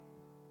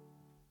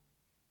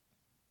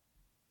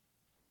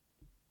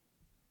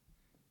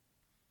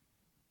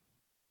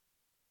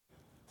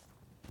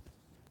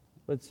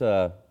Let's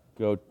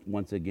go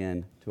once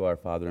again to our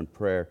Father in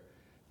prayer,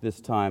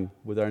 this time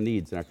with our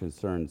needs and our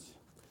concerns.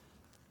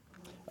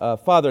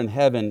 Father in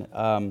heaven,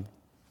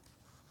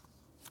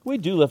 we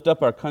do lift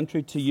up our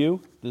country to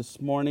you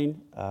this morning,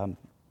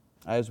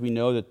 as we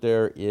know that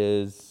there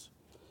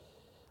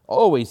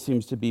always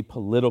seems to be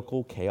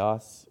political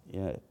chaos,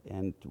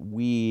 and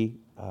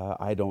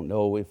I don't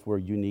know if we're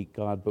unique,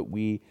 God, but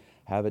we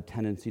have a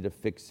tendency to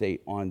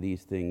fixate on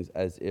these things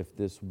as if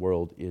this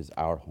world is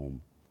our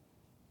home.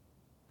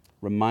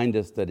 Remind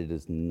us that it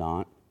is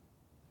not.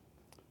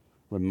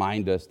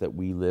 Remind us that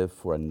we live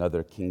for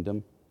another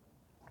kingdom,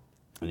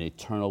 an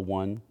eternal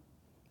one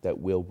that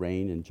will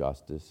reign in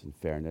justice and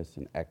fairness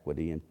and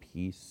equity and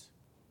peace,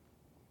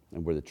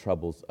 and where the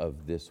troubles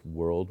of this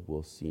world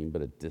will seem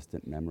but a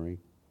distant memory.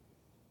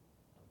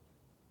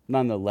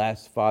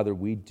 Nonetheless, Father,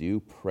 we do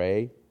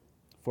pray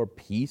for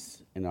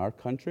peace in our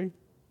country.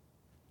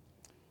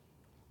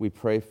 We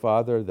pray,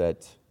 Father,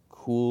 that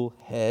cool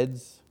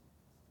heads,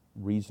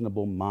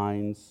 reasonable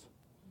minds,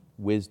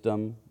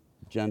 wisdom,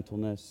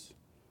 gentleness,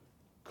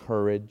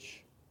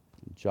 courage,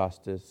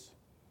 justice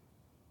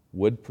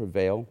would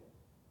prevail.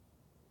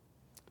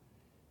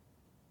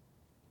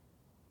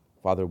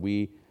 Father,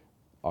 we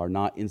are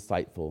not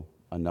insightful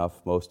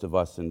enough, most of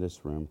us in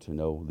this room, to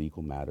know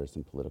legal matters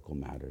and political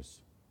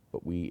matters,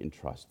 but we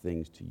entrust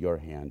things to your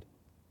hand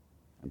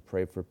and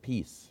pray for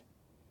peace,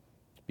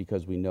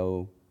 because we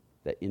know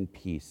that in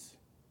peace,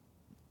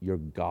 your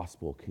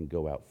gospel can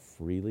go out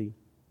freely.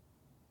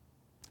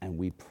 And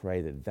we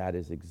pray that that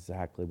is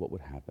exactly what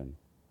would happen,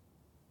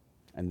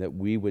 and that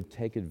we would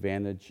take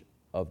advantage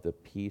of the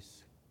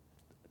peace,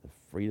 the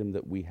freedom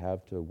that we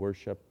have to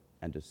worship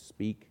and to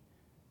speak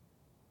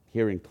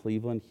here in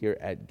Cleveland, here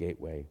at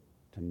Gateway,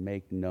 to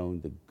make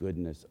known the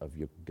goodness of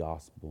your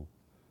gospel,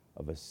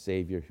 of a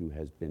Savior who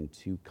has been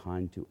too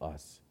kind to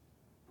us,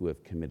 who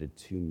have committed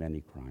too many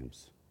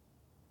crimes.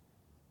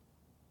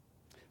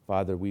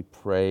 Father, we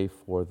pray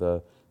for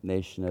the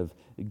nation of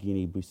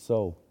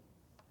Guinea-Bissau.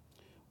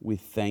 We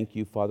thank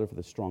you, Father, for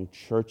the strong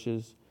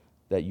churches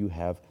that you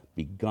have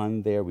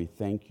begun there. We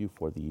thank you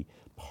for the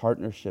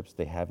partnerships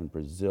they have in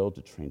Brazil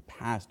to train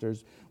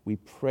pastors. We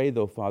pray,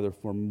 though, Father,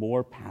 for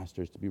more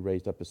pastors to be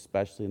raised up,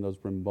 especially in those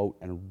remote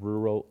and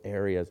rural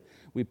areas.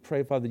 We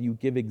pray, Father, you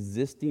give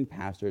existing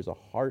pastors a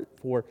heart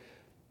for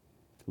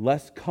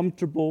less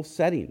comfortable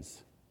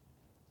settings,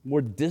 more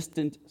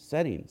distant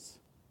settings.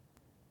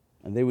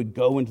 And they would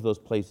go into those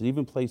places,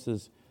 even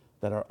places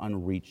that are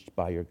unreached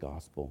by your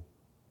gospel.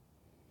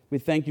 We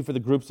thank you for the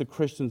groups of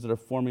Christians that are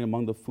forming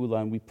among the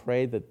Fula, and we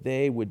pray that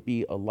they would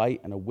be a light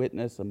and a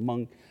witness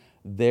among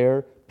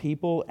their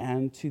people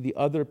and to the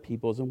other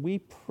peoples. And we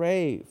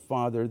pray,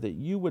 Father, that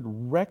you would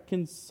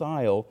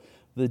reconcile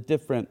the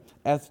different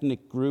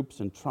ethnic groups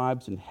and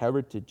tribes and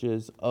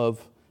heritages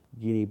of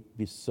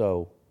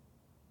Guinea-Bissau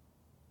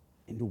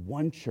into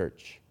one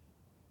church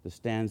that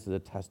stands as a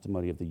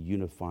testimony of the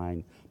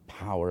unifying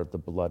power of the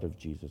blood of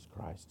Jesus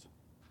Christ.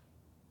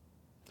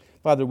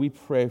 Father, we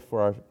pray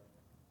for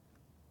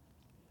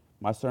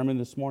my sermon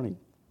this morning,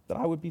 that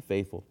I would be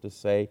faithful to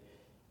say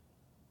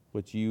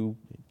what you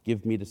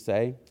give me to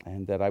say,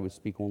 and that I would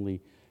speak only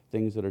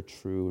things that are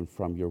true and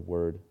from your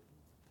word,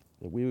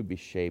 that we would be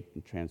shaped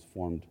and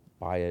transformed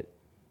by it,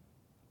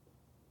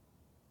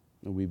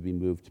 and we'd be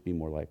moved to be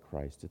more like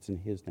Christ. It's in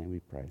his name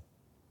we pray.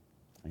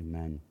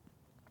 Amen.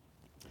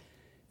 If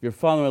you're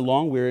following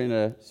along, we're in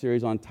a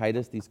series on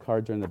Titus. These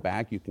cards are in the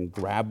back. You can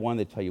grab one.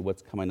 They tell you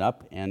what's coming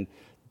up, and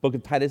book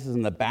of Titus is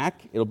in the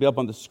back. It'll be up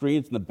on the screen.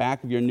 It's in the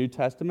back of your New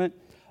Testament.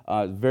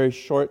 Very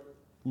short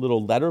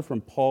little letter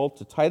from Paul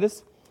to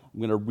Titus. I'm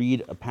going to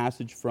read a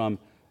passage from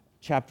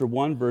chapter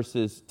 1,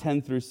 verses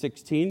 10 through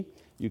 16.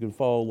 You can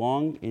follow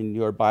along in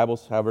your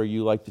Bibles, however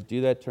you like to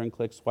do that. Turn,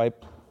 click,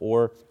 swipe,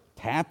 or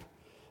tap.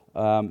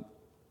 And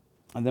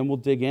then we'll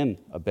dig in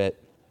a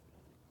bit.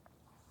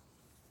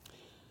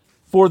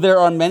 For there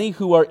are many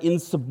who are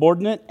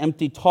insubordinate,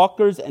 empty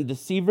talkers, and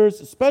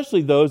deceivers,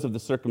 especially those of the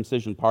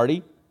circumcision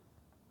party.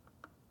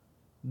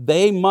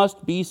 They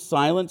must be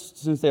silenced,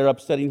 since they are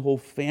upsetting whole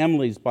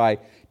families by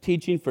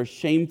teaching for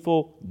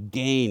shameful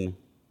gain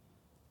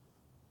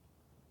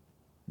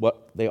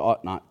what they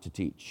ought not to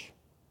teach.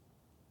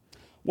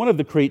 One of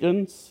the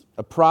Cretans,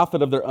 a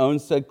prophet of their own,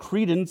 said,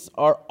 "Cretans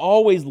are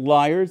always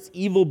liars,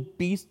 evil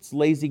beasts,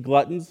 lazy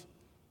gluttons."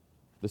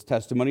 This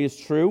testimony is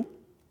true.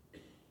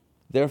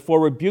 Therefore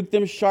rebuke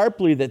them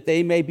sharply, that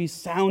they may be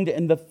sound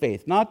in the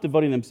faith, not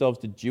devoting themselves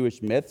to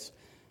Jewish myths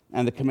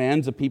and the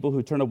commands of people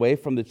who turn away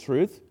from the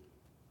truth.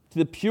 To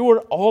the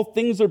pure, all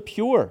things are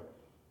pure.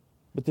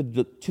 But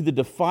to the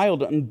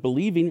defiled,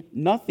 unbelieving,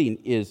 nothing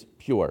is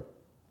pure.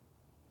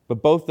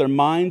 But both their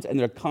minds and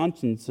their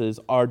consciences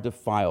are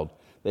defiled.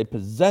 They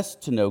possess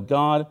to know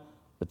God,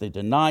 but they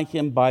deny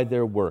him by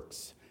their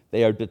works.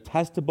 They are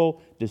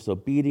detestable,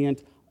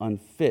 disobedient,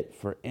 unfit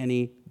for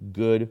any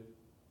good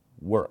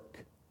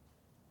work.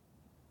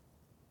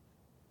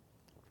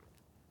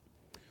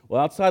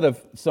 Well, outside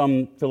of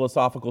some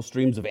philosophical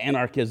streams of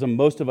anarchism,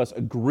 most of us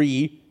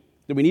agree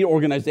that we need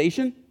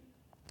organization,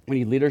 we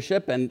need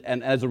leadership, and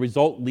as a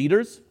result,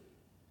 leaders.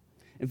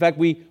 In fact,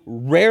 we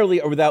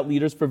rarely are without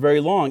leaders for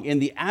very long. In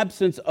the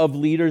absence of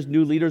leaders,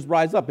 new leaders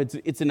rise up.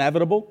 It's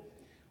inevitable.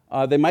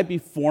 They might be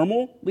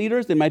formal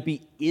leaders, they might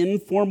be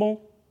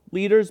informal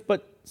leaders,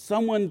 but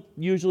someone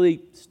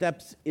usually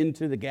steps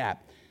into the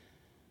gap.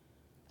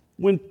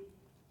 When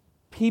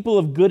people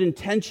of good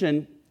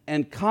intention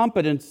and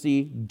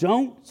competency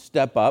don't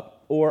step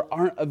up or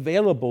aren't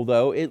available,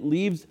 though, it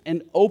leaves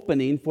an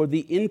opening for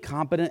the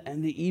incompetent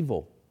and the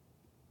evil.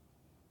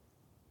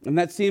 And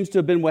that seems to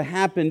have been what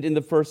happened in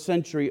the first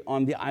century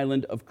on the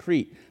island of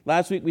Crete.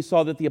 Last week we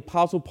saw that the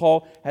Apostle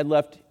Paul had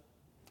left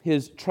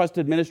his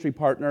trusted ministry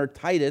partner,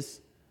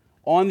 Titus,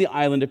 on the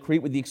island of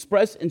Crete with the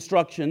express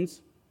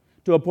instructions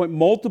to appoint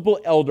multiple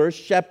elders,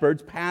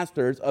 shepherds,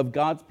 pastors of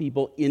God's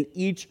people in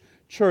each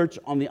church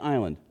on the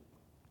island.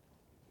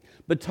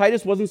 But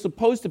Titus wasn't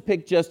supposed to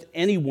pick just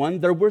anyone.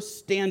 There were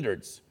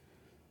standards.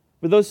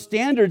 But those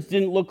standards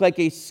didn't look like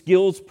a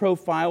skills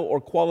profile or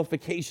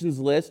qualifications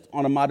list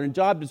on a modern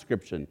job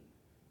description.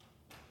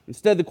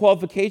 Instead, the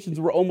qualifications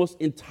were almost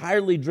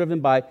entirely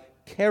driven by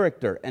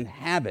character and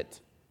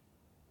habit.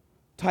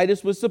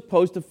 Titus was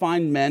supposed to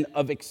find men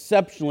of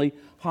exceptionally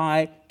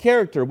high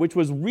character, which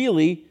was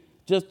really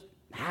just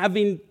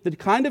having the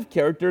kind of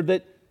character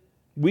that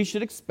we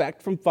should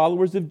expect from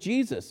followers of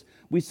Jesus.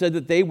 We said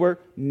that they were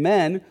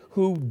men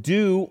who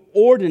do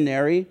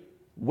ordinary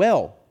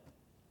well.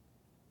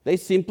 They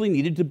simply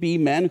needed to be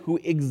men who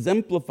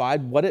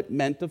exemplified what it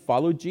meant to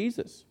follow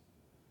Jesus.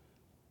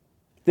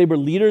 They were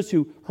leaders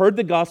who heard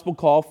the gospel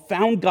call,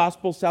 found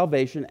gospel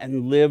salvation,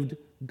 and lived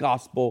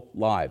gospel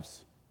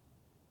lives.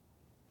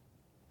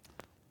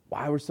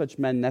 Why were such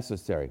men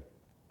necessary?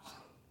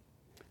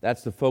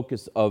 That's the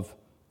focus of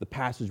the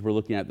passage we're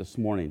looking at this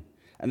morning.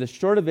 And the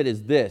short of it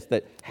is this,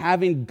 that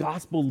having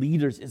gospel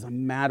leaders is a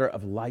matter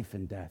of life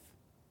and death.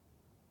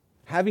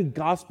 Having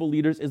gospel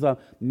leaders is a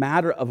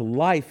matter of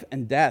life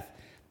and death.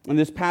 And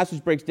this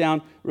passage breaks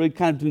down really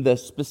kind of the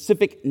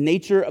specific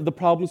nature of the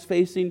problems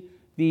facing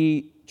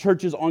the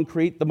churches on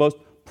Crete, the most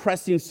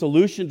pressing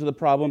solution to the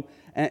problem,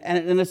 and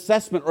an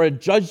assessment or a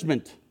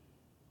judgment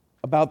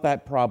about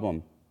that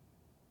problem.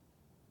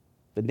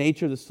 The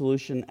nature of the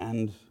solution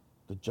and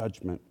the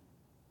judgment.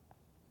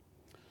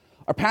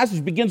 Our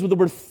passage begins with the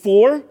word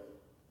for,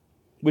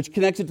 which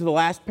connects it to the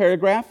last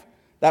paragraph.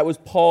 That was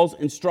Paul's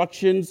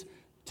instructions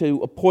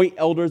to appoint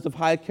elders of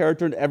high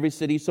character in every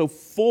city. So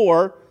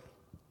for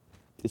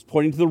is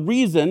pointing to the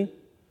reason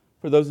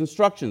for those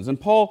instructions.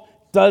 And Paul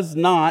does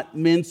not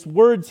mince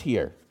words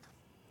here.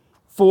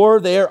 For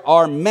there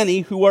are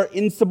many who are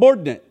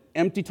insubordinate,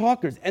 empty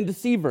talkers, and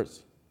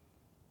deceivers.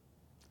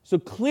 So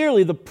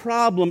clearly the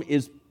problem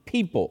is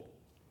people.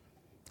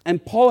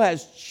 And Paul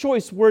has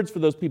choice words for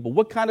those people.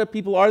 What kind of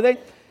people are they?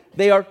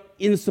 They are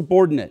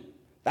insubordinate.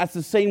 That's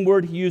the same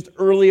word he used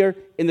earlier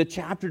in the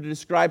chapter to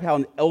describe how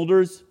an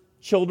elder's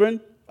children,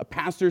 a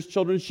pastor's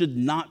children, should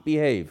not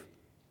behave.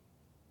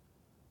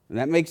 And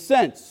that makes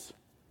sense,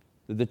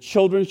 that the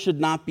children should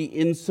not be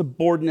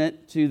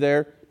insubordinate to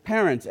their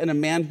parents. And a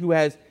man who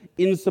has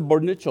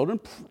insubordinate children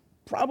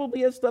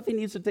probably has stuff he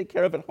needs to take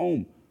care of at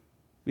home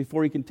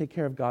before he can take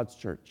care of God's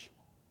church.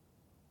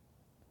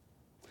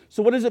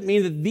 So what does it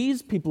mean that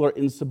these people are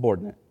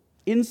insubordinate?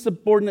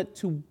 Insubordinate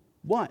to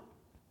what?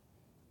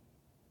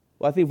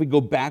 Well, I think if we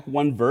go back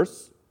one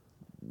verse,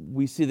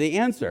 we see the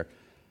answer.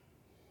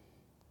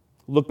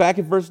 Look back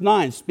at verse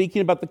 9.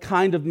 Speaking about the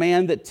kind of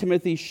man that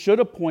Timothy should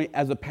appoint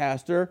as a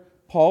pastor,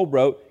 Paul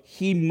wrote,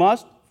 he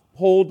must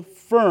hold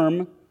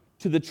firm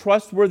to the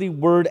trustworthy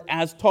word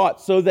as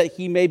taught, so that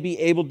he may be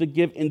able to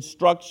give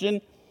instruction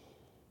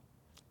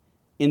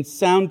in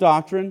sound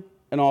doctrine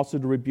and also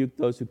to rebuke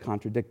those who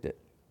contradict it.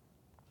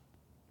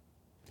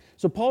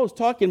 So Paul is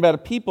talking about a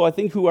people, I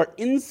think, who are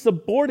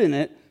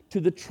insubordinate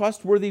to the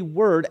trustworthy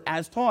word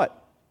as taught,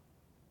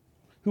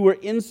 who are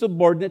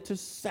insubordinate to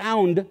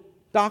sound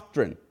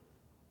doctrine.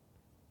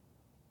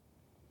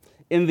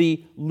 In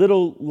the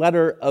little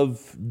letter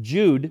of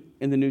Jude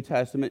in the New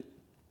Testament,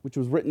 which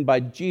was written by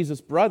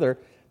Jesus' brother,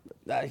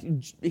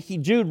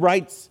 Jude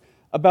writes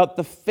about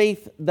the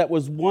faith that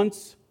was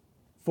once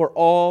for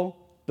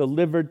all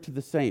delivered to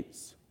the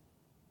saints.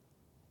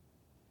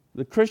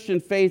 The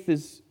Christian faith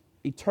is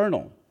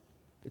eternal.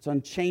 It's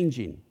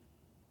unchanging.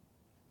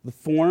 The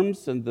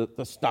forms and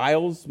the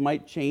styles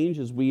might change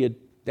as we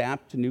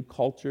adapt to new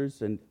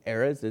cultures and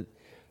eras. It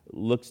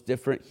looks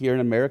different here in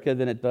America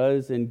than it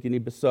does in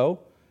Guinea-Bissau.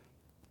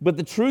 But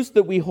the truths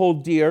that we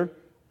hold dear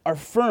are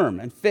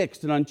firm and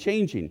fixed and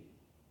unchanging.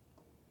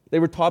 They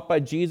were taught by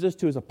Jesus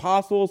to his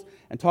apostles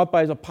and taught by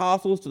his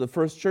apostles to the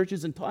first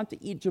churches and taught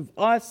to each of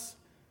us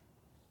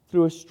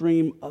through a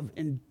stream of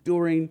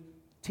enduring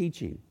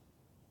teaching.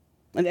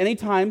 And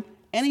anytime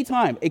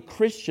a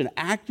Christian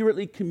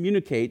accurately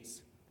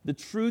communicates the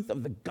truth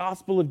of the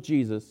gospel of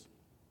Jesus,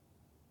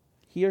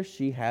 he or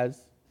she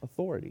has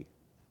authority.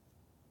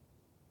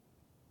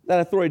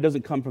 That authority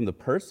doesn't come from the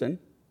person.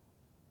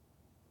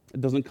 It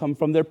doesn't come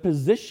from their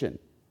position.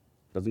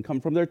 It doesn't come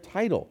from their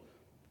title.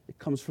 It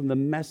comes from the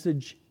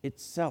message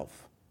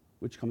itself,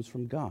 which comes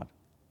from God.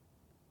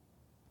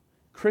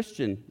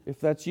 Christian, if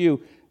that's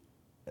you,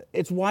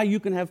 It's why you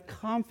can have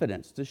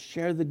confidence to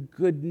share the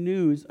good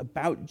news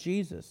about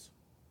Jesus.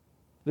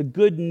 The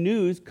good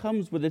news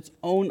comes with its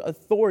own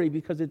authority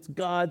because it's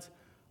God's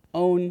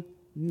own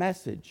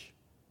message.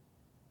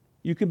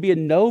 You can be a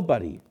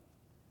nobody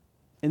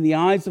in the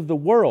eyes of the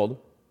world,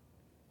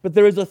 but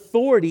there is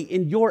authority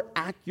in your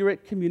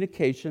accurate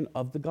communication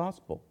of the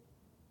gospel.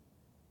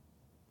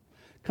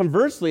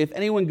 Conversely, if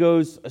anyone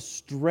goes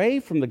astray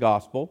from the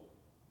gospel,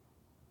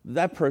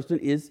 that person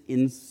is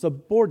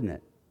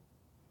insubordinate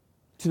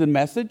to the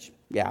message,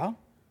 yeah.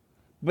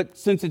 But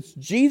since it's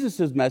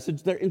Jesus'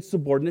 message, they're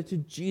insubordinate to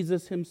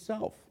Jesus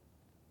himself.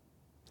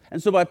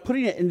 And so by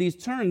putting it in these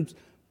terms,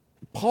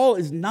 Paul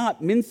is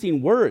not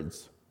mincing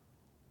words.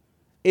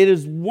 It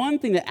is one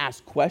thing to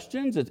ask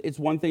questions. It's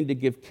one thing to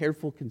give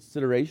careful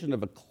consideration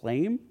of a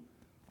claim.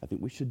 I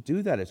think we should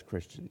do that as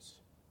Christians.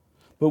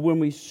 But when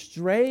we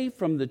stray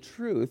from the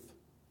truth,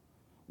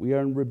 we are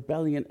in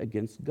rebellion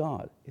against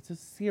God. It's a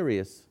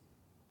serious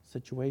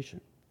situation.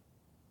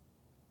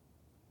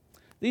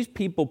 These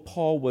people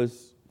Paul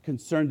was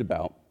concerned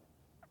about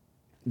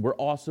were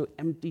also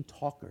empty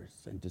talkers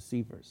and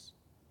deceivers.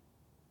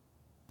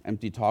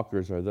 Empty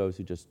talkers are those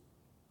who just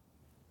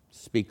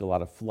speak a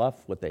lot of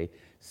fluff. What they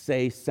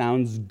say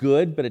sounds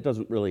good, but it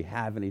doesn't really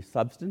have any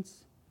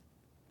substance.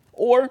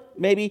 Or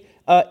maybe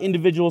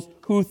individuals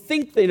who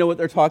think they know what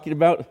they're talking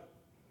about,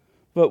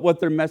 but what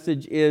their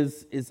message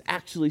is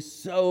actually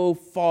so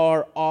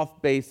far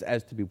off base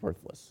as to be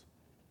worthless.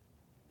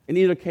 In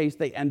either case,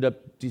 they end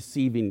up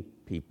deceiving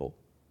people.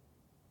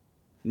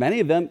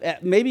 Many of them,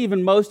 maybe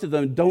even most of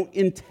them, don't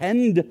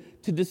intend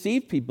to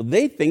deceive people.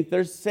 They think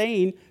they're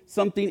saying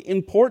something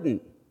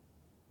important.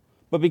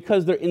 But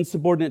because they're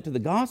insubordinate to the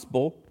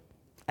gospel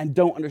and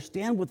don't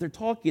understand what they're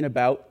talking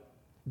about,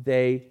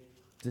 they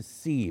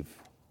deceive.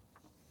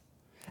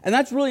 And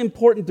that's really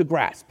important to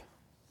grasp.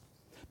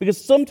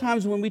 Because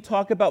sometimes when we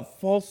talk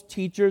about false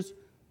teachers,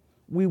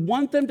 we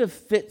want them to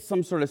fit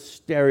some sort of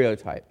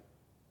stereotype.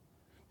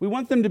 We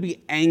want them to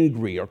be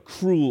angry or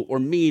cruel or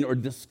mean or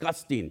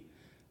disgusting.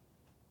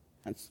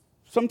 And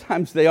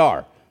sometimes they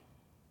are.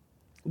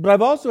 But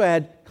I've also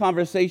had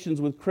conversations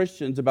with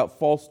Christians about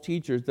false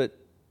teachers that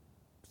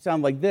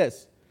sound like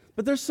this.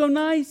 But they're so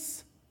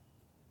nice.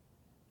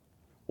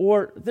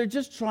 Or they're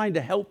just trying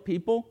to help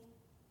people.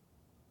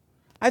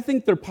 I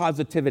think their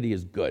positivity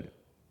is good.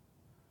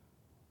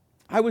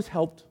 I was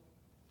helped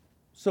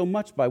so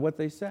much by what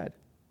they said.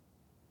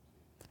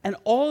 And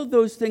all of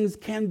those things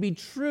can be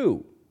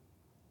true.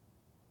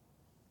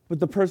 But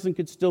the person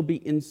could still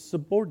be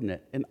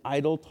insubordinate, an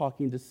idle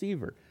talking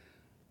deceiver.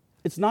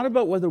 It's not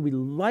about whether we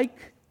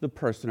like the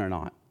person or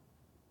not.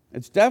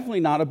 It's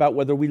definitely not about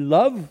whether we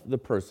love the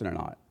person or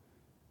not.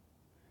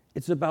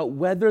 It's about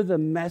whether the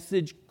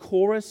message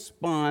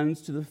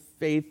corresponds to the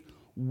faith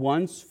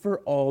once for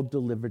all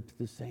delivered to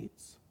the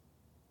saints.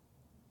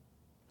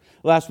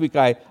 Last week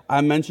I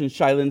mentioned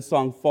Shailin's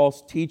song,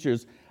 False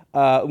Teachers,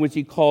 in which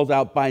he calls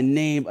out by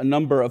name a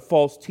number of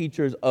false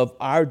teachers of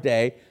our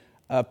day,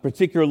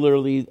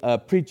 particularly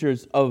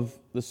preachers of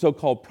the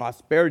so-called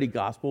prosperity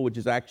gospel, which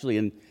is actually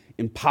an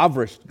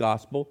impoverished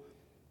gospel.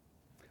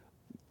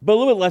 But a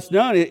little bit less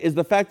known is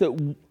the fact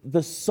that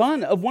the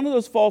son of one of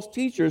those false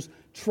teachers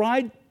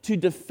tried to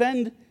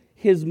defend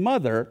his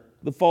mother,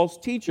 the false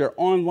teacher,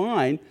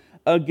 online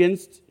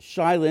against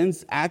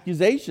Shailin's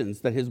accusations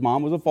that his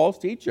mom was a false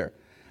teacher.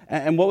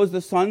 And what was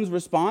the son's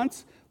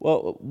response?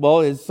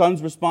 Well, his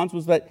son's response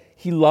was that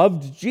he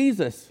loved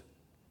Jesus.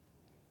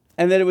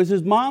 And that it was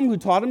his mom who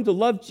taught him to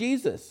love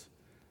Jesus.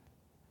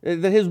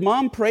 That his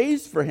mom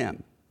prays for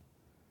him.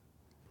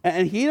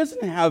 And he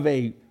doesn't have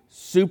a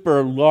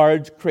super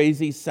large,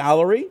 crazy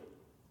salary.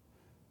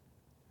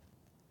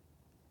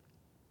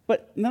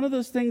 But none of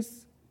those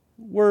things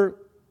were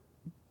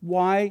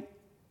why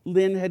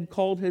Lynn had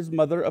called his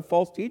mother a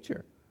false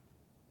teacher.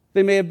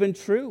 They may have been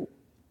true.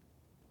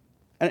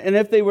 And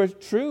if they were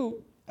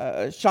true,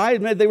 Shai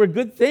admitted they were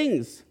good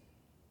things.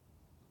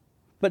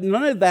 But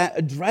none of that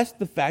addressed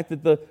the fact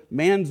that the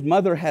man's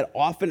mother had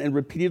often and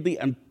repeatedly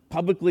and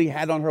publicly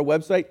had on her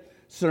website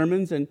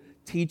sermons and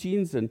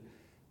teachings and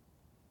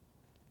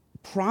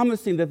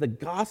promising that the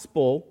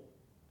gospel,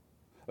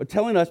 or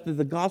telling us that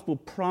the gospel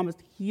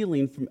promised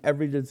healing from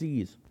every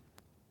disease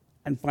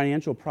and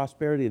financial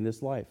prosperity in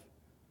this life.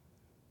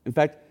 In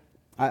fact,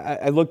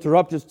 I looked her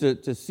up just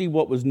to see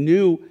what was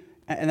new,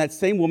 and that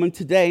same woman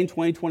today in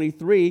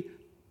 2023,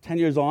 10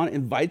 years on,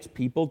 invites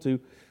people to,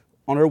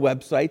 on her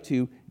website,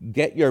 to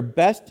get your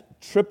best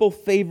triple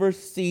favor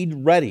seed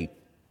ready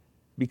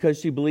because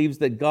she believes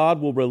that God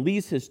will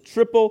release his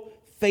triple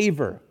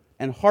favor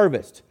and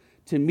harvest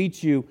to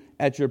meet you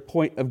at your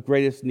point of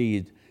greatest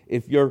need.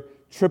 If your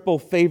triple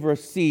favor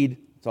seed,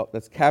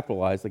 that's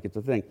capitalized like it's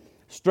a thing,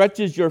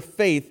 stretches your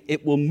faith,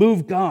 it will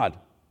move God.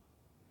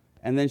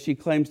 And then she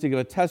claims to give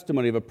a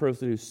testimony of a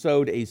person who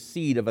sowed a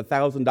seed of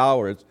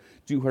 $1,000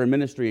 to her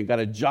ministry and got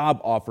a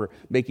job offer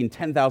making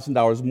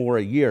 $10,000 more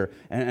a year.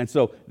 And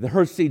so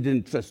her seed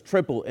didn't just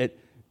triple, it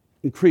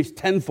increased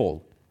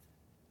tenfold.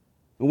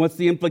 And what's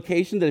the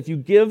implication? That if you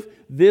give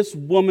this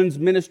woman's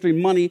ministry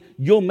money,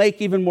 you'll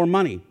make even more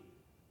money.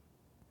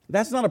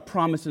 That's not a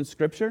promise in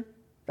Scripture.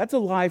 That's a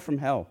lie from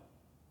hell.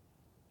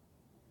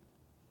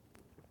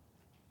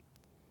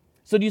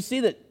 So do you see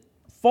that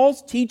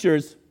false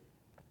teachers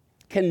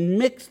can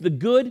mix the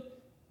good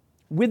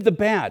with the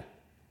bad,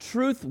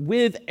 truth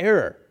with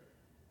error?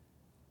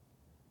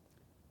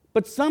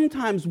 But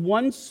sometimes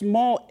one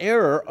small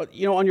error,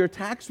 on your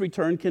tax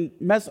return can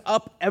mess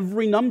up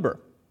every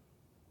number.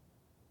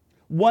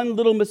 One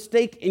little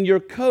mistake in your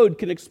code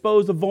can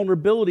expose a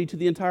vulnerability to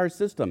the entire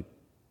system.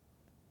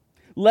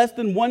 Less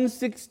than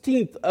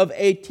 1/16 of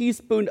a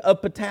teaspoon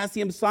of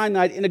potassium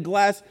cyanide in a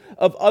glass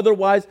of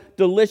otherwise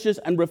delicious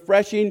and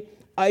refreshing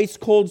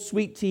ice-cold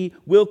sweet tea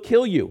will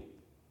kill you.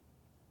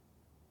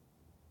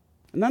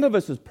 None of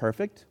us is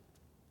perfect.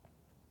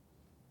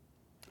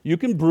 You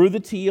can brew the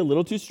tea a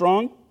little too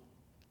strong.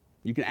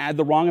 You can add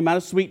the wrong amount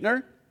of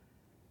sweetener.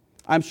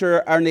 I'm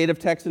sure our native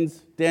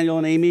Texans, Daniel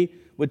and Amy,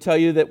 would tell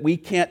you that we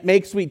can't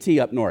make sweet tea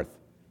up north.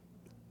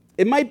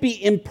 It might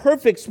be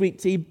imperfect sweet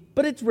tea,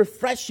 but it's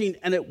refreshing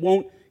and it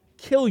won't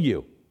kill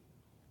you.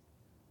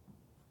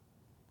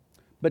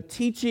 But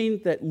teaching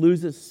that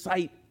loses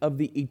sight of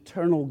the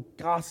eternal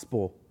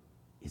gospel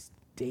is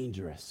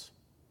dangerous.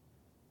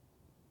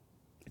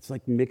 It's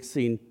like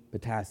mixing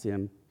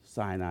potassium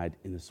cyanide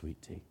in the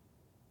sweet tea.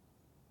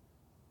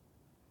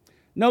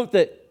 Note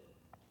that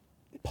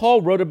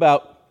Paul wrote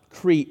about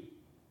Crete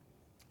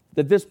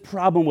that this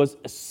problem was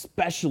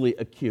especially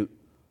acute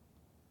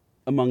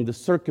among the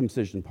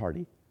circumcision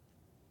party.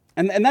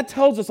 And that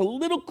tells us a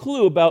little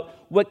clue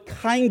about what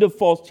kind of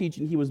false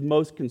teaching he was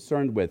most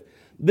concerned with.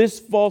 This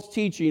false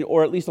teaching,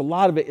 or at least a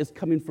lot of it, is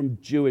coming from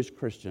Jewish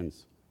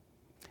Christians.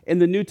 In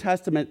the New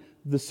Testament,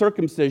 the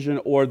circumcision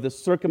or the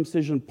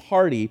circumcision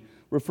party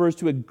refers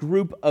to a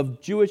group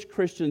of Jewish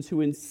Christians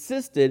who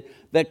insisted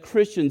that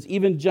Christians,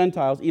 even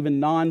Gentiles, even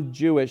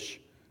non-Jewish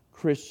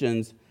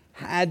Christians,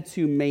 had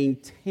to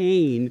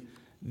maintain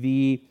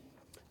the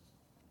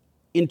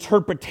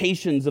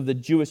interpretations of the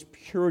Jewish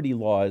purity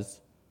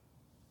laws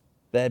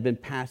that had been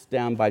passed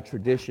down by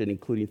tradition,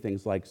 including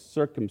things like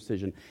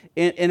circumcision.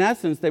 In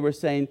essence, they were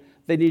saying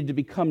they needed to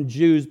become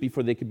Jews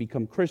before they could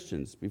become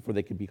Christians, before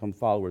they could become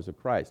followers of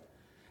Christ.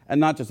 And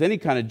not just any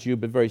kind of Jew,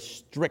 but very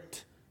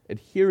strict,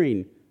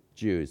 adhering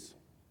Jews.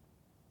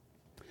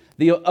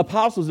 The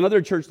apostles and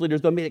other church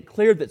leaders, though, made it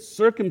clear that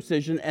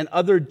circumcision and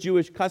other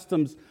Jewish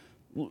customs,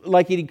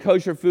 like eating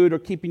kosher food or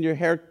keeping your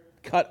hair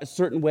cut a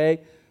certain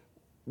way,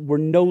 were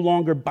no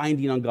longer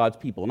binding on God's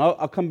people. And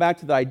I'll come back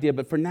to the idea,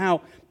 but for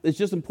now, it's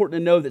just important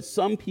to know that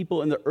some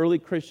people in the early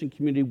Christian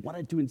community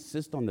wanted to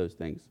insist on those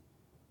things.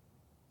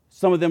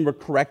 Some of them were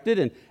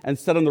corrected and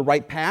set on the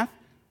right path,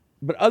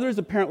 but others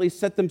apparently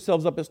set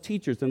themselves up as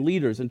teachers and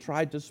leaders and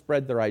tried to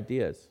spread their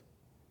ideas.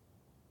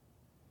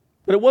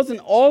 But it wasn't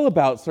all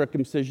about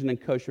circumcision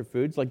and kosher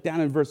foods. Like down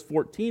in verse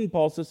 14,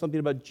 Paul says something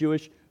about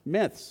Jewish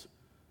myths.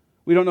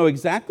 We don't know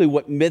exactly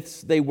what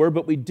myths they were,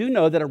 but we do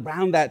know that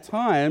around that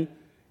time,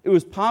 it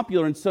was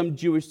popular in some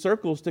Jewish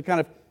circles to kind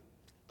of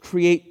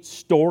create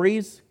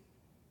stories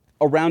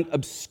around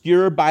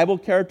obscure Bible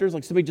characters,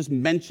 like somebody just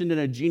mentioned in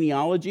a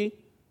genealogy,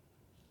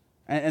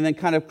 and then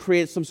kind of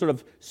create some sort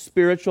of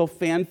spiritual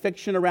fan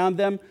fiction around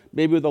them,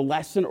 maybe with a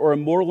lesson or a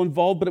moral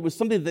involved, but it was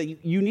something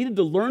that you needed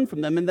to learn from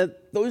them, and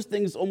that those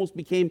things almost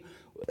became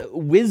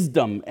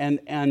wisdom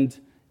and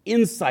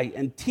insight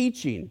and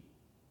teaching.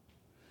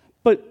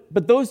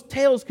 But those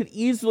tales could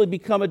easily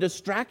become a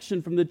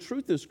distraction from the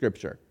truth of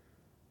Scripture.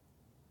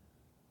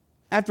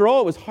 After all,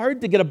 it was hard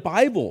to get a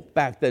Bible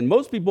back then.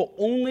 Most people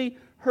only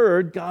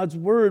heard God's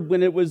word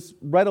when it was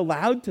read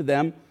aloud to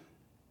them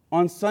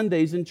on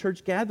Sundays in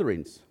church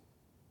gatherings.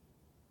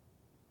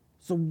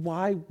 So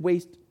why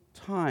waste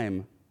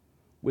time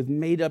with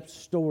made-up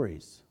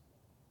stories,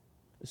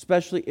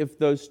 especially if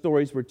those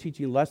stories were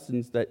teaching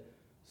lessons that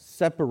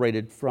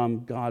separated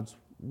from God's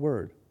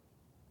word?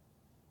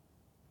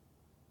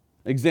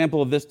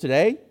 Example of this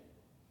today,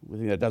 we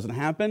think that doesn't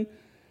happen.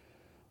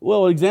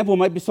 Well, an example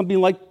might be something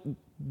like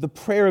the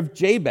prayer of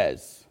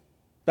Jabez.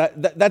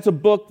 That's a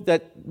book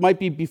that might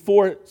be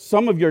before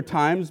some of your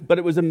times, but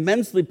it was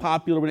immensely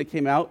popular when it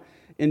came out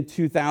in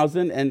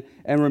 2000 and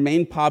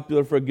remained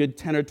popular for a good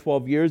 10 or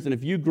 12 years. And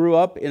if you grew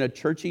up in a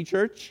churchy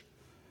church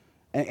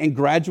and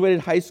graduated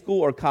high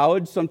school or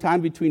college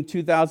sometime between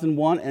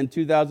 2001 and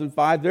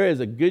 2005, there is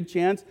a good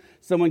chance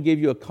someone gave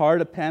you a card,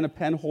 a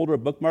pen holder, a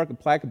bookmark, a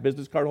plaque, a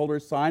business card holder, a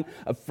sign,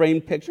 a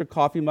framed picture,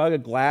 coffee mug, a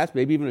glass,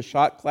 maybe even a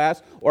shot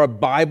glass, or a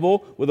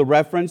Bible with a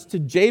reference to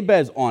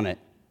Jabez on it,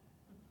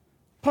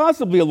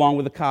 possibly along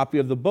with a copy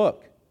of the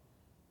book.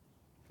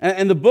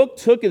 And the book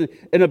took an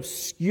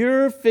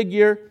obscure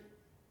figure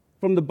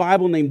from the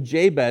Bible named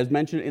Jabez,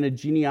 mentioned in a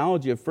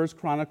genealogy of 1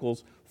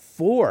 Chronicles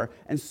 4,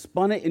 and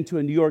spun it into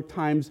a New York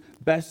Times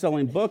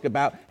best-selling book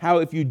about how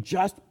if you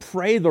just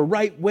pray the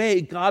right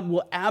way, God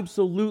will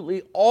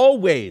absolutely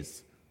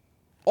always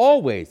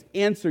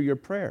answer your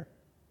prayer.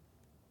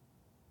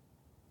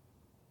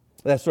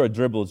 That sort of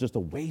dribble is just a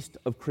waste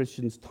of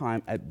Christians'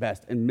 time at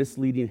best and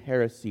misleading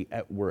heresy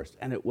at worst.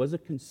 And it was a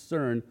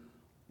concern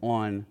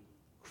on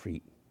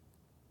Crete.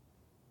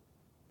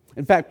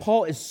 In fact,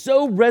 Paul is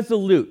so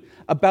resolute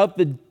about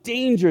the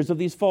dangers of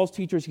these false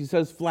teachers, he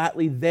says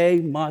flatly,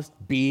 they must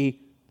be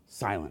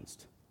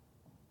silenced.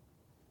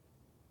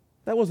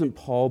 That wasn't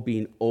Paul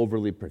being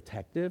overly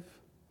protective.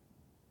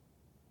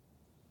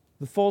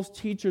 The false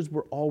teachers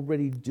were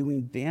already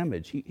doing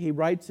damage. He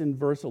writes in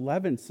verse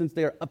 11, since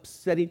they are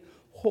upsetting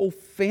whole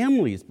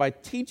families by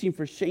teaching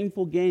for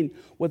shameful gain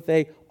what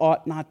they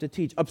ought not to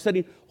teach.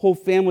 Upsetting whole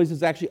families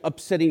is actually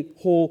upsetting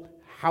whole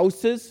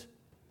houses.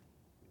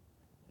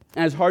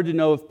 And it's hard to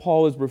know if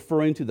Paul is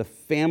referring to the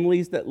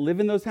families that live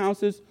in those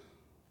houses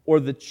or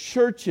the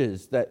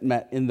churches that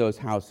met in those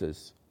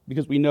houses.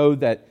 Because we know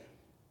that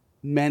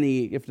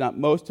many, if not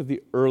most, of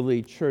the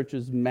early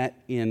churches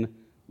met in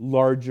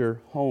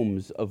larger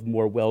homes of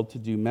more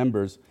well-to-do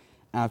members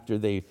after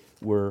they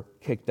were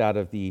kicked out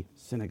of the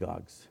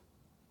synagogues.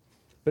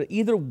 But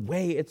either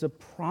way, it's a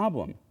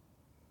problem.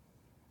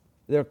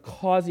 They're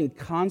causing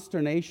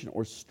consternation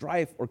or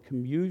strife or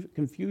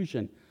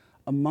confusion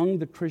among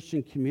the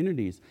Christian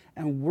communities.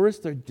 And worse,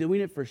 they're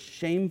doing it for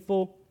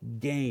shameful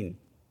gain.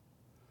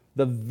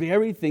 The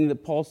very thing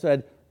that Paul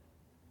said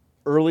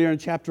earlier in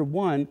chapter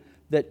 1,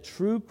 that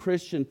true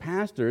Christian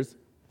pastors,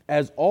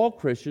 as all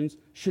Christians,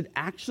 should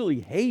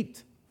actually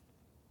hate.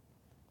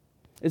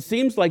 It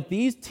seems like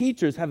these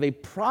teachers have a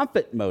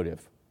profit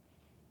motive.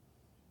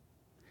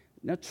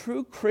 Now,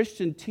 true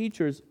Christian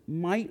teachers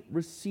might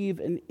receive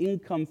an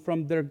income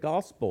from their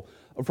gospel,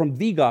 or from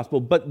the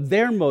gospel, but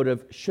their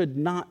motive should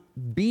not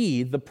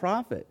be the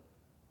profit.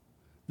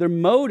 Their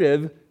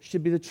motive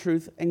should be the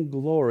truth and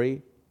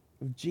glory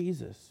of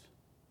Jesus.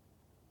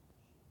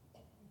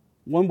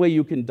 One way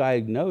you can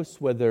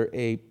diagnose whether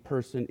a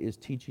person is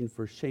teaching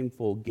for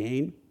shameful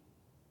gain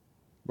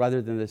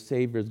rather than the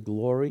Savior's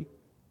glory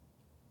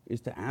is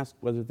to ask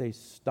whether they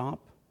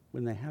stop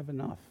when they have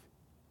enough.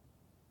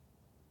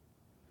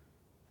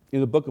 In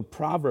the book of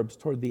Proverbs,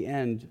 toward the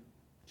end,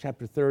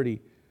 chapter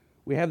 30,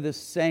 we have this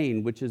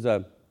saying, which is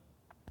a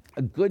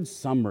good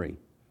summary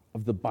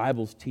of the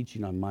Bible's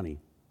teaching on money.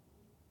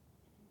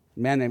 A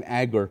man named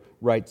Agur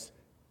writes,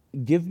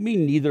 "Give me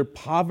neither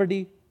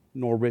poverty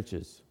nor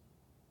riches.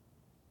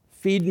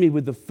 Feed me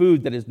with the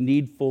food that is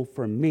needful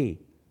for me,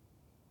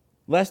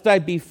 lest I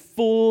be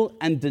full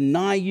and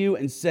deny you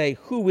and say,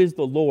 'Who is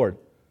the Lord?'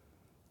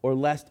 Or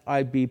lest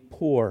I be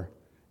poor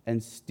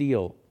and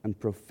steal and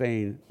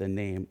profane the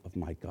name of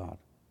my God."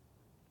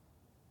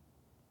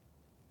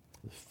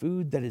 The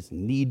food that is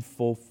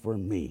needful for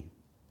me.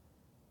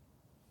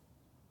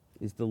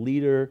 Is the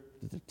leader,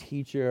 is the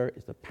teacher,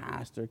 is the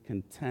pastor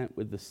content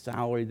with the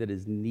salary that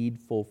is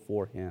needful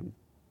for him?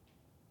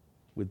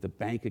 With the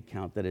bank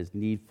account that is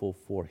needful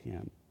for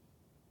him?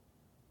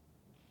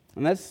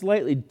 And that's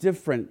slightly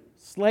different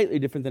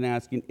than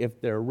asking if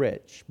they're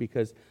rich,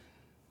 because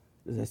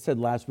as I said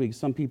last week,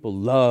 some people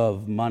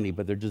love money,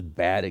 but they're just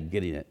bad at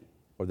getting it,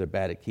 or they're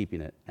bad at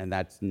keeping it, and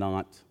that's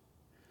not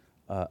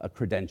a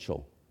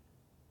credential.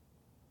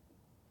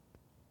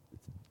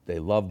 They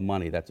love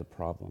money, that's a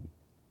problem.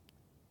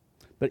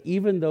 But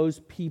even those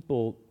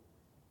people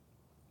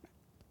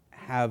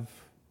have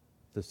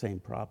the same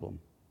problem.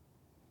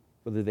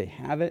 Whether they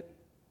have it,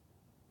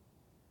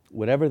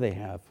 whatever they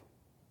have,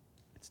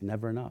 it's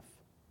never enough.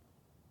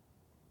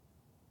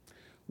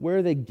 Where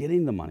are they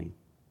getting the money?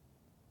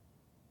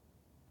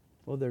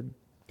 Well, they're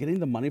getting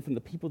the money from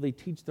the people they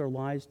teach their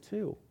lies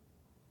to.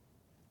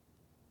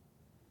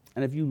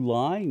 And if you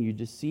lie and you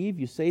deceive,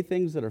 you say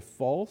things that are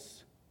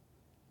false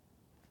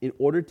in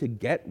order to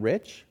get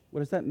rich,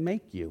 what does that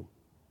make you?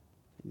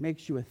 It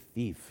makes you a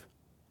thief.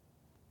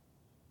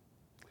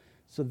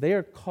 So they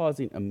are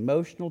causing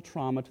emotional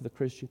trauma to the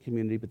Christian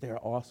community, but they are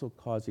also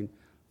causing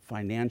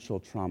financial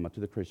trauma to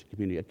the Christian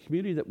community, a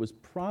community that was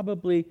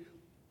probably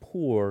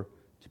poor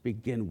to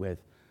begin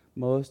with.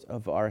 Most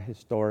of our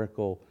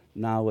historical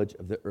knowledge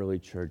of the early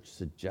church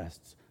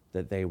suggests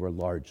that they were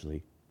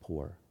largely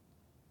poor.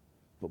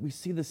 But we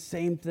see the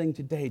same thing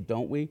today,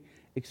 don't we?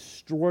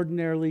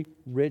 Extraordinarily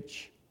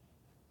rich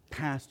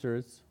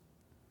pastors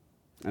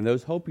and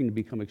those hoping to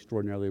become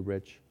extraordinarily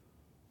rich,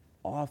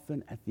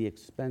 often at the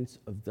expense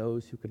of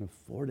those who can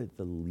afford it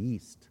the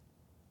least.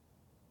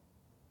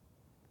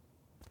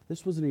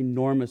 This was an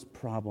enormous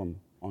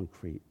problem on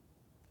Crete,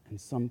 and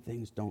some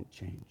things don't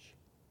change.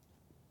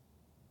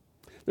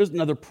 There's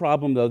another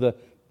problem, though.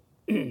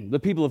 The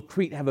people of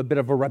Crete have a bit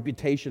of a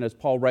reputation, as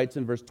Paul writes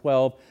in verse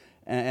 12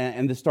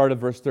 and the start of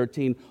verse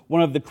 13.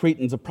 One of the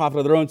Cretans, a prophet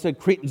of their own, said,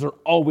 "Cretans are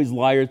always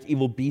liars,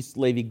 evil beasts,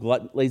 lazy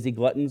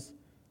gluttons."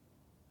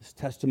 This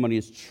testimony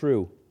is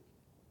true.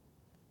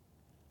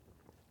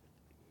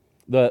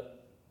 The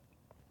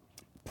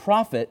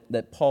prophet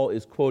that Paul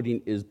is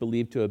quoting is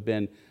believed to have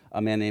been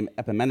a man named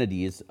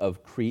Epimenides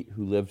of Crete,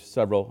 who lived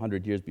several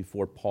hundred years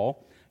before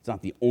Paul. It's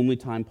not the only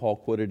time Paul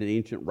quoted an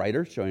ancient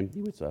writer, showing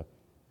he was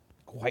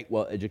quite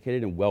well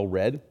educated and well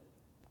read.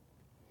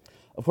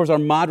 Of course, our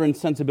modern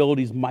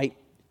sensibilities might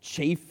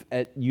chafe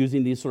at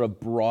using these sort of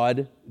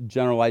broad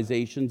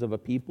generalizations of a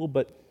people,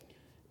 but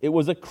it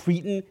was a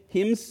Cretan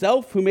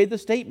himself who made the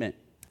statement.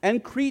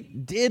 And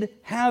Crete did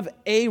have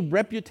a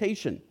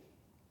reputation.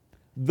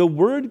 The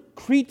word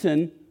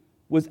Cretan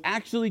was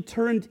actually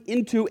turned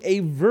into a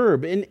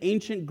verb in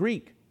ancient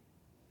Greek.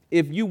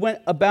 If you went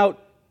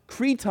about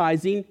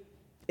Cretizing,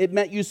 it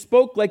meant you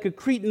spoke like a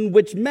Cretan,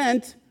 which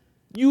meant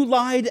you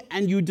lied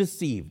and you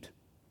deceived.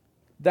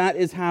 That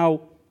is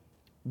how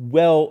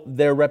well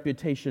their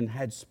reputation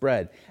had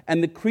spread.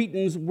 And the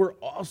Cretans were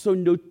also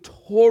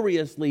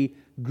notoriously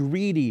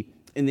greedy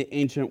in the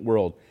ancient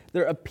world.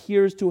 There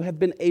appears to have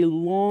been a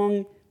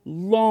long,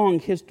 long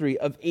history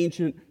of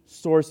ancient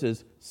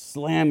sources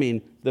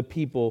slamming the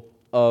people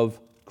of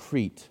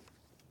Crete,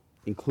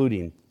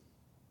 including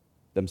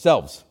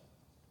themselves.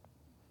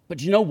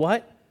 But you know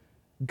what?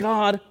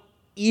 God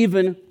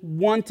even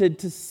wanted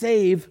to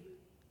save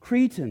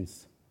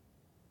Cretans.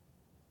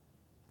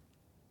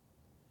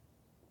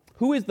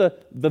 Who is the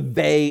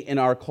they in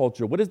our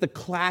culture? What is the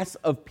class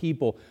of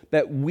people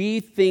that we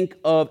think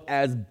of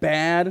as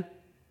bad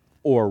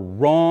or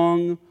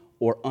wrong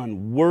or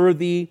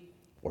unworthy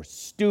or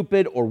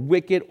stupid or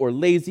wicked or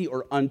lazy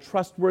or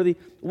untrustworthy?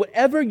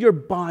 Whatever your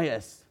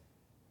bias,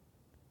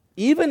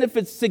 even if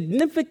it's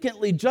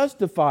significantly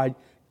justified,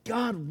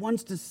 God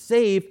wants to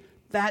save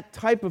that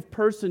type of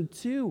person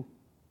too.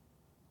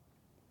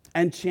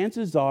 And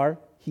chances are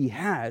he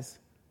has,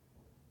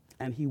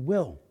 and he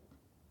will.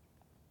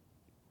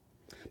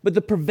 But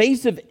the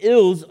pervasive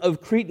ills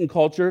of Cretan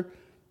culture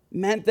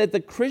meant that the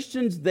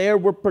Christians there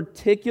were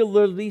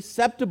particularly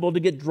susceptible to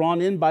get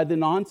drawn in by the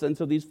nonsense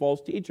of these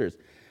false teachers.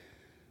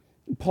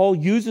 Paul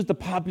uses the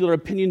popular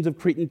opinions of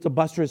Cretans to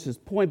buttress his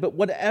point, but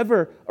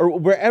wherever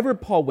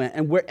Paul went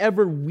and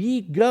wherever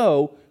we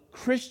go,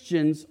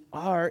 Christians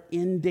are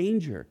in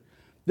danger.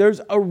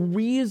 There's a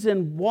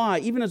reason why,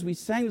 even as we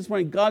sang this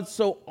morning, God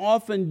so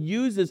often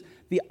uses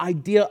the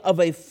idea of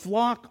a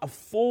flock, a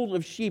fold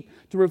of sheep,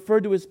 to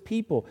refer to his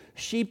people.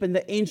 Sheep in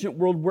the ancient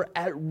world were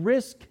at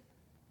risk.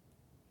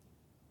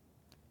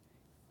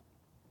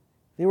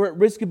 They were at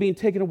risk of being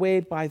taken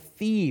away by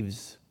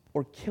thieves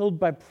or killed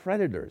by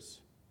predators.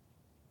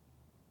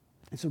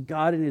 And so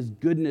God in his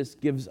goodness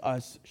gives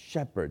us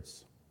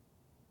shepherds.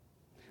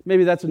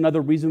 Maybe that's another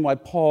reason why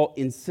Paul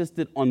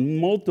insisted on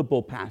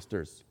multiple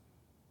pastors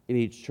in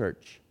each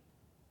church.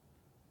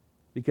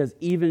 Because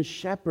even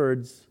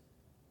shepherds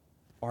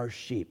are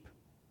sheep.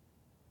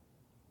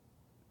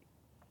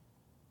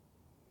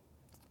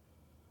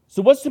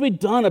 So what's to be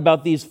done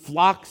about these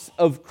flocks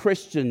of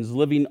Christians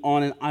living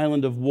on an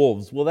island of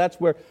wolves? Well, that's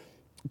where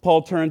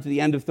Paul turns to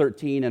the end of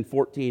 13 and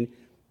 14.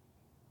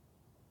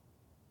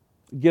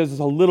 Gives us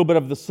a little bit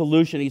of the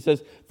solution. He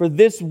says, "For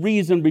this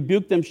reason,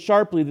 rebuke them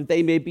sharply, that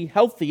they may be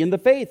healthy in the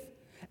faith,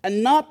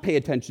 and not pay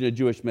attention to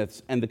Jewish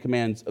myths and the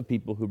commands of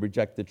people who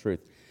reject the truth."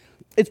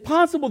 It's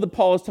possible that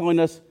Paul is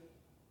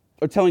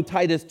telling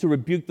Titus to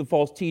rebuke the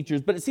false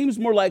teachers, but it seems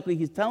more likely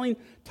he's telling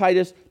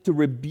Titus to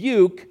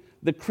rebuke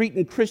the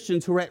Cretan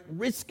Christians who are at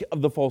risk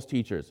of the false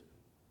teachers.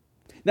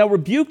 Now,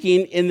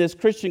 rebuking in this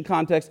Christian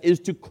context is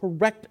to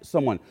correct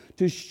someone,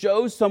 to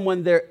show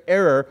someone their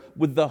error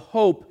with the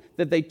hope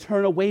that they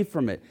turn away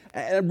from it.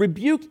 And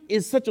rebuke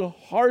is such a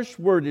harsh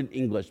word in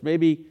English.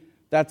 Maybe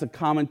that's a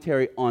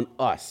commentary on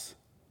us.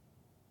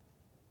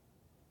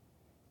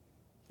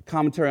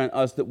 Commentary on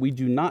us that we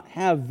do not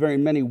have very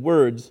many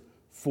words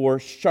for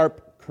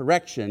sharp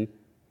correction,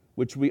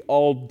 which we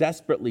all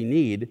desperately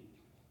need,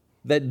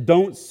 that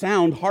don't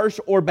sound harsh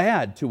or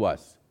bad to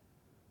us.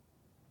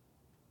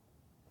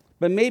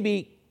 But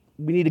maybe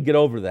we need to get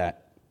over that.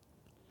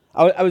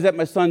 I was at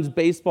my son's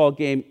baseball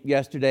game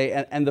yesterday,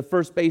 and the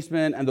first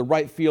baseman and the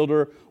right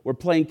fielder were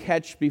playing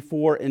catch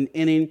before an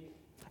inning,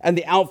 and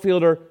the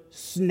outfielder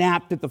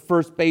snapped at the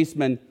first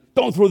baseman,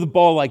 "Don't throw the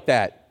ball like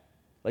that.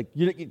 Like,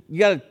 you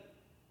gotta,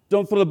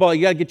 don't throw the ball,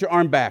 you gotta get your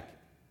arm back."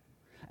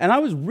 And I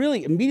was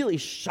really immediately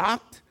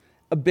shocked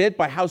a bit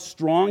by how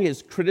strong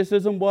his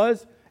criticism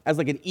was, as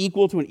like an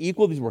equal to an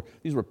equal. These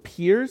were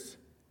peers.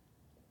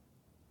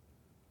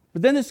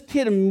 But then this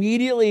kid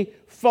immediately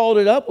followed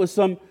it up with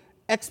some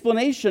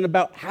explanation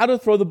about how to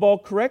throw the ball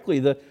correctly.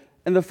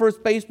 And the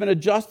first baseman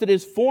adjusted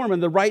his form,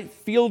 and the right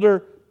fielder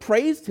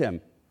praised him.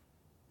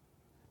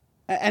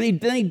 And he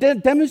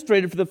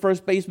demonstrated for the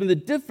first baseman the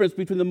difference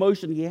between the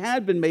motion he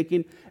had been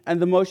making and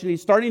the motion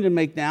he's starting to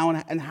make now,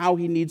 and how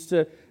he needs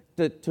to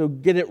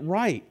get it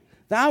right.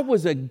 That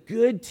was a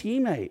good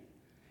teammate.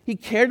 He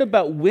cared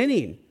about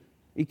winning.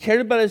 He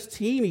cared about his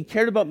team. He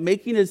cared about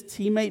making his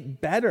teammate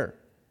better.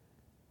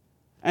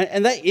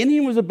 And that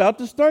inning was about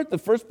to start. The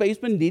first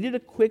baseman needed a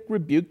quick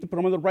rebuke to put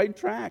him on the right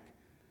track.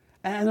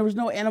 And there was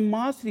no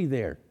animosity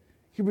there.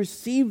 He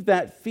received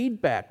that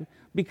feedback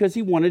because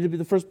he wanted to be,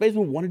 the first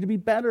baseman wanted to be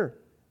better.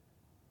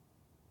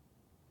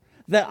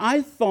 That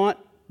I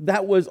thought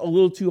that was a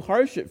little too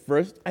harsh at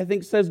first, I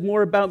think says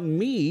more about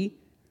me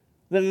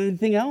than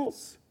anything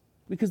else.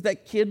 Because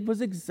that kid was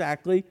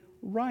exactly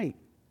right.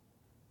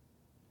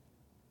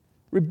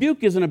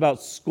 Rebuke isn't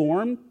about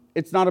scorn.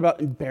 It's not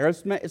about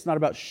embarrassment. It's not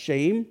about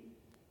shame.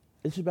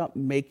 It's about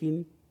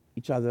making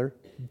each other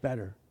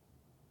better.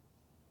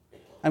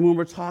 And when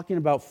we're talking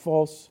about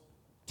false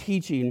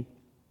teaching,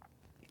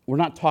 we're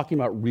not talking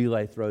about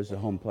relay throws at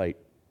home plate.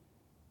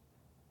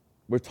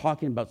 We're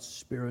talking about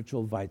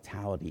spiritual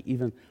vitality,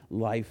 even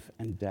life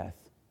and death.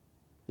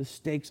 The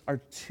stakes are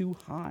too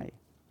high.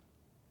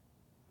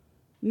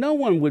 No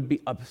one would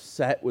be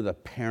upset with a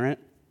parent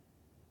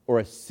or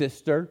a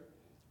sister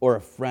or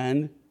a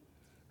friend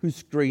who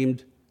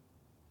screamed,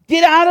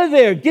 "Get out of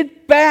there,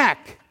 get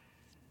back,"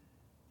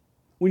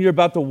 when you're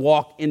about to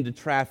walk into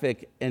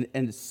traffic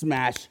and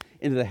smash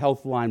into the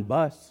Healthline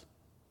bus.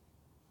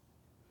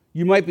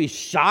 You might be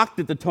shocked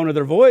at the tone of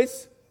their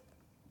voice,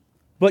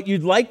 but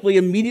you'd likely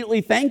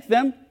immediately thank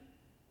them.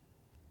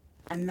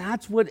 And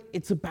that's what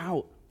it's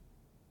about.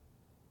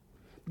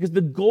 Because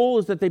the goal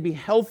is that they be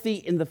healthy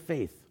in the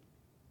faith.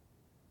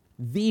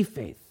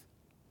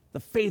 The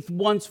faith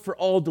once for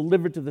all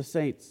delivered to the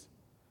saints.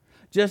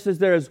 Just as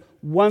there is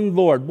one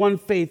Lord, one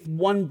faith,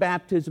 one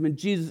baptism, and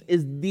Jesus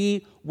is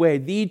the way,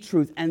 the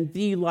truth, and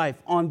the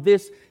life on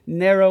this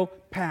narrow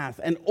path.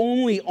 And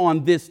only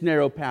on this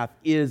narrow path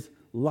is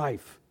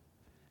life.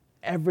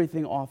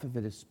 Everything off of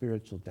it is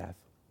spiritual death.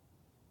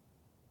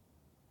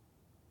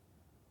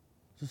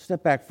 So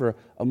step back for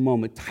a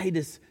moment.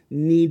 Titus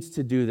needs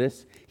to do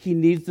this. He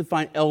needs to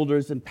find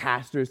elders and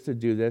pastors to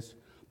do this.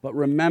 But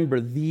remember,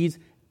 these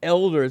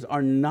elders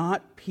are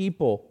not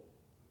people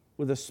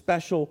with a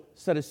special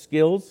set of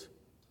skills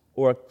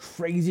or a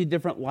crazy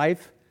different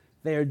life.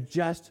 They are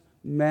just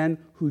men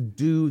who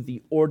do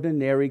the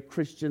ordinary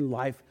Christian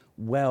life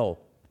well.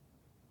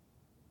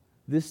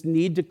 This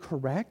need to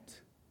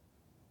correct,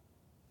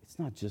 it's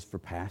not just for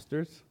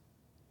pastors.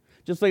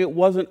 Just like it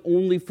wasn't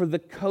only for the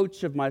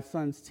coach of my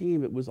son's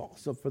team, it was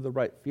also for the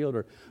right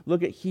fielder.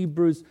 Look at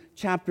Hebrews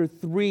chapter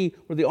 3,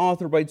 where the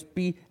author writes,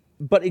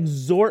 but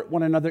exhort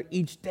one another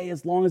each day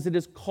as long as it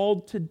is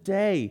called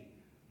today,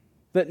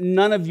 that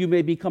none of you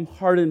may become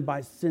hardened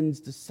by sin's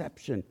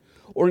deception.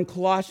 Or in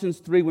Colossians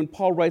 3, when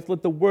Paul writes,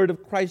 let the word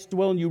of Christ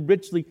dwell in you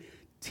richly,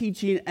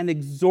 teaching and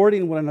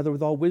exhorting one another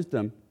with all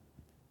wisdom.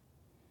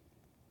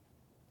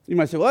 You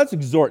might say, well, that's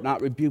exhort,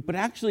 not rebuke. But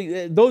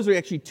actually, those are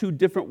actually two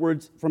different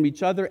words from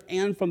each other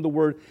and from the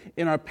word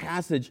in our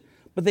passage.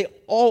 But they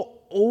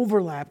all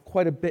overlap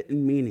quite a bit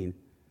in meaning.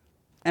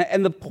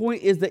 And the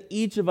point is that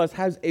each of us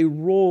has a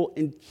role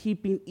in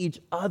keeping each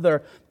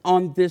other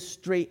on this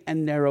straight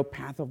and narrow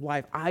path of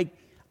life.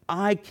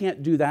 I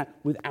can't do that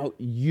without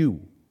you.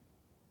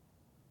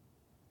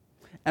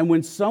 And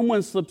when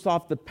someone slips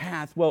off the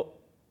path, well,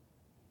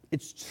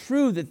 it's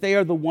true that they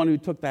are the one who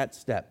took that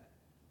step,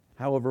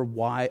 however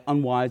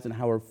unwise and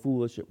however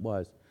foolish it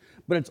was.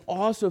 But it's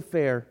also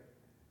fair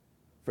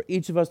for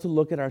each of us to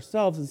look at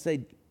ourselves and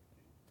say,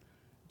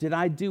 did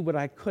I do what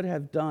I could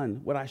have done,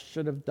 what I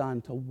should have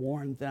done to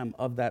warn them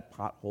of that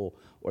pothole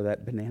or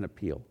that banana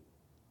peel?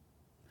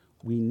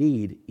 We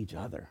need each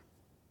other.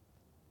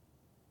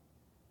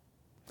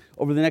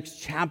 Over the next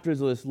chapters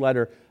of this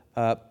letter,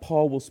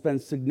 Paul will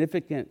spend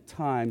significant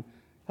time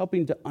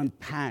helping to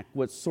unpack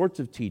what sorts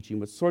of teaching,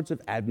 what sorts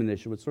of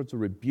admonition, what sorts of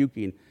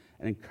rebuking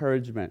and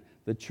encouragement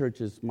the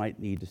churches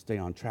might need to stay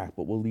on track.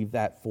 But we'll leave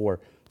that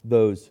for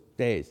those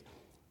days.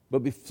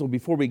 So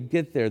before we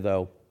get there,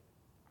 though,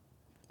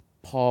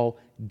 Paul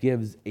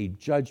gives a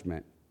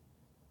judgment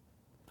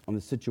on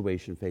the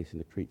situation facing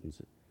the Cretans,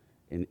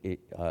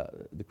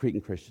 the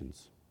Cretan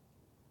Christians.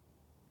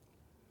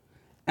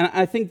 And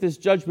I think this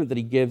judgment that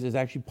he gives is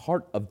actually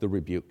part of the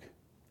rebuke,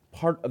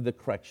 part of the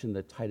correction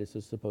that Titus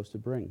is supposed to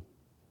bring.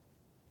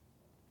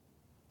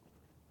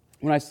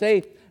 When I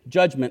say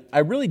judgment, I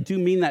really do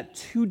mean that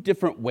two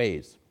different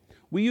ways.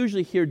 We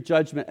usually hear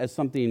judgment as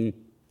something,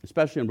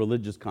 especially in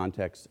religious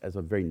contexts, as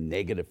a very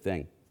negative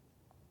thing.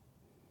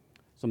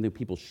 Something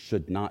people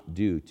should not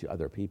do to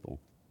other people.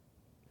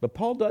 But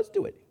Paul does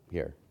do it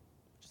here,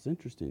 which is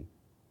interesting.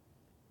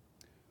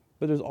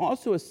 But there's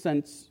also a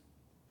sense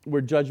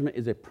where judgment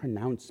is a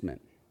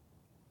pronouncement,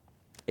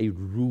 a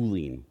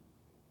ruling,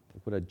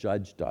 like what a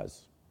judge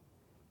does,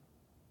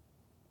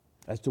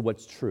 as to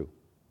what's true,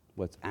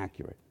 what's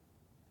accurate.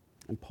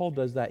 And Paul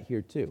does that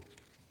here too.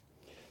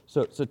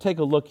 So take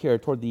a look here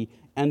toward the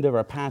end of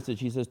our passage.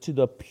 He says, to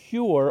the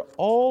pure,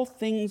 all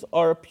things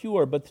are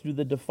pure, but through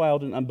the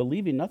defiled and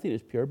unbelieving, nothing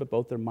is pure, but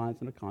both their minds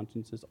and their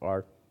consciences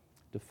are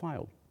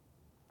defiled.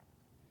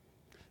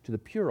 To the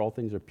pure, all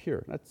things are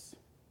pure. It's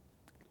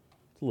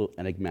a little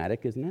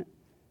enigmatic, isn't it?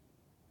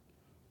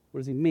 What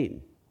does he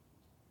mean?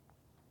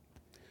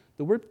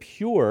 The word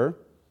pure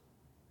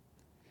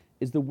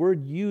is the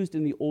word used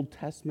in the Old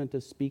Testament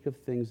to speak of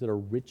things that are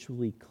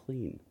ritually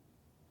clean.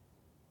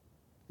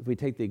 If we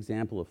take the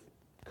example of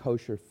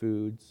kosher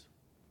foods,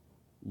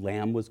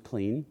 lamb was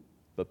clean,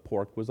 but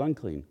pork was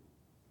unclean.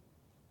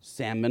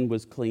 Salmon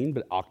was clean,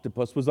 but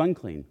octopus was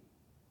unclean.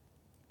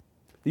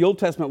 The Old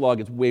Testament law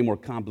gets way more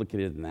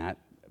complicated than that,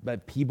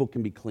 but people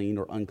can be clean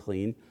or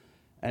unclean.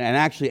 And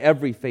actually,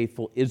 every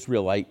faithful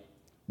Israelite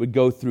would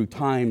go through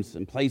times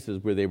and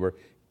places where they were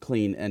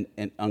clean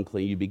and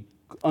unclean. You'd be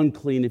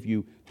unclean if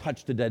you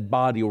touched a dead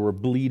body or were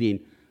bleeding.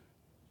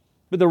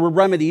 but there were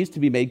remedies to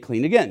be made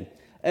clean again.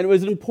 And it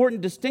was an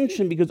important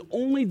distinction because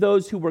only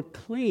those who were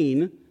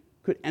clean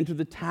could enter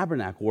the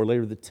tabernacle, or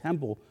later the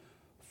temple,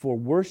 for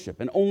worship.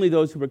 And only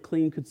those who were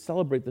clean could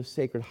celebrate the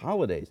sacred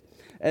holidays.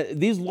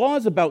 These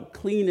laws about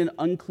clean and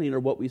unclean are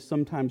what we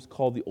sometimes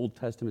call the Old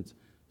Testament's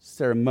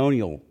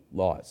ceremonial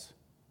laws.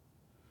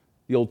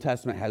 The Old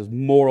Testament has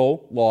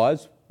moral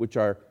laws, which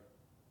are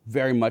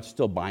very much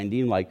still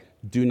binding, like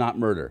do not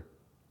murder,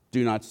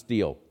 do not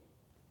steal,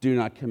 do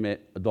not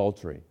commit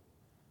adultery.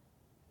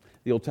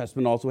 The Old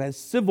Testament also has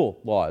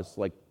civil laws,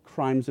 like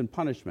crimes and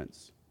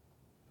punishments.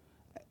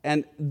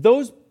 And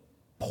those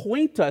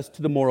point us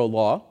to the moral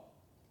law,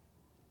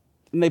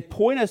 and they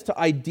point us to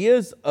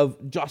ideas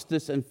of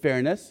justice and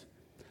fairness,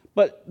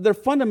 but they're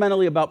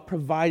fundamentally about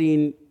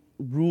providing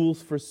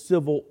rules for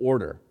civil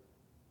order.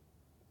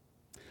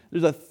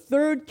 There's a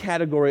third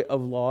category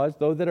of laws,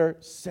 though, that are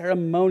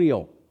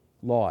ceremonial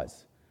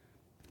laws.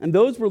 And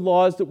those were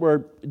laws that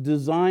were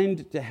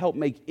designed to help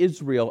make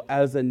Israel,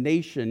 as a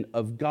nation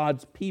of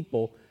God's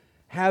people,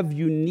 have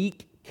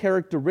unique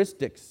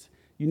characteristics,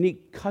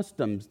 unique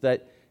customs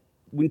that,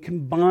 when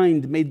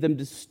combined, made them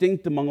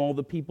distinct among all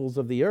the peoples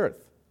of the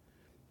earth.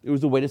 It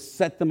was a way to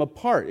set them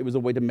apart. It was a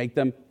way to make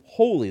them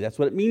holy. That's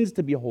what it means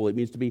to be holy. It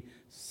means to be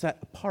set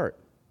apart.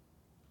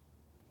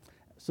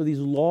 So these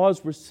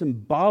laws were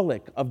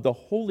symbolic of the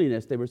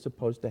holiness they were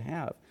supposed to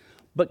have.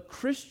 But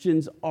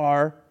Christians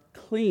are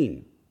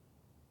clean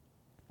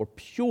or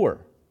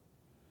pure,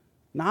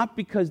 not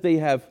because they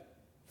have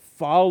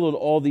followed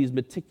all these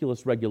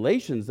meticulous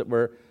regulations that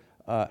were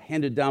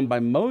handed down by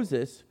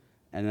Moses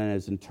and then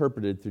as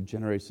interpreted through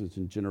generations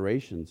and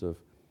generations of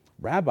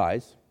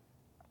rabbis.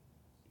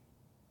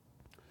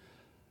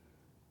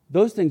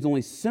 Those things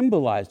only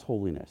symbolized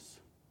holiness.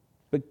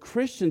 But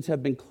Christians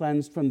have been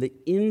cleansed from the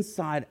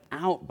inside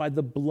out by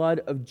the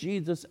blood of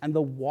Jesus and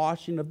the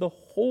washing of the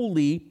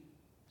Holy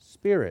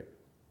Spirit.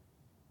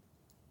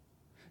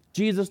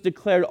 Jesus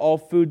declared all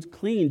foods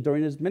clean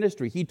during his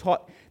ministry. He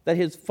taught that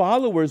his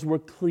followers were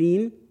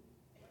clean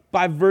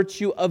by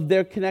virtue of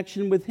their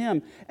connection with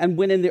him. And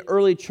when in the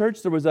early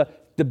church there was a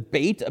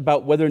debate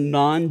about whether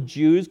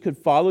non-Jews could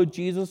follow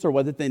Jesus or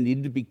whether they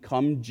needed to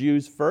become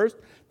Jews first,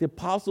 the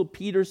Apostle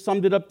Peter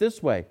summed it up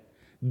this way: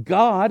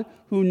 God,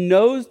 who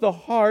knows the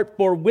heart,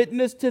 bore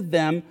witness to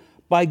them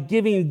by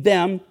giving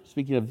them,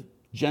 speaking of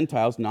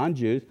Gentiles,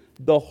 non-Jews,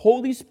 the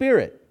Holy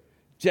Spirit,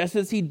 just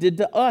as he did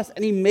to us.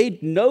 And he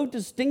made no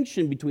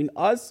distinction between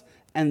us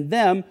and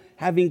them,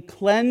 having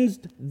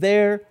cleansed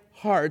their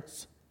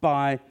hearts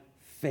by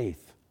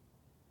faith.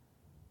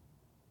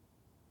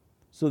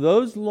 So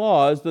those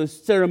laws, those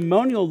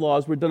ceremonial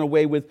laws, were done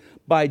away with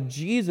by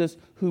Jesus,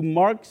 who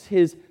marks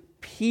his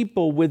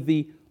people with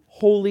the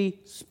Holy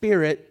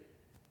Spirit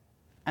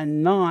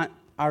and not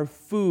our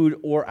food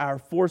or our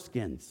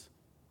foreskins.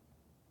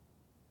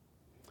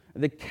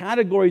 The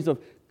categories of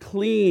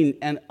clean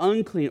and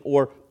unclean,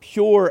 or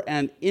pure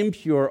and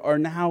impure, are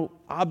now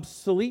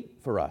obsolete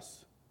for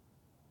us.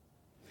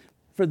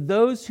 For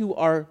those who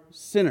are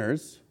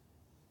sinners,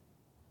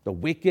 the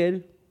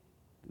wicked,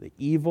 the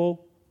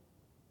evil,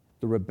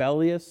 the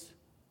rebellious,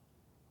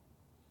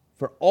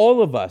 for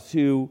all of us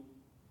who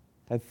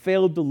have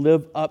failed to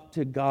live up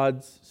to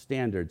God's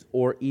standards,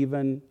 or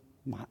even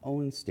my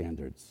own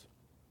standards,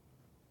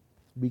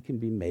 we can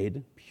be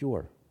made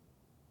pure.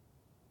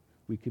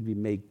 We can be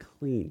made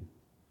clean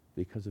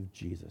because of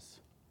Jesus.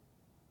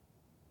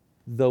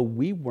 Though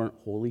we weren't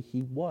holy,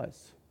 he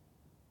was.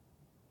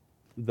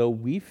 Though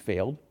we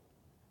failed,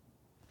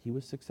 he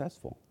was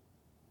successful.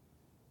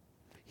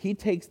 He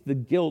takes the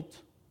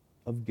guilt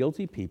of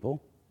guilty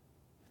people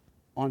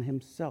on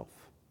himself,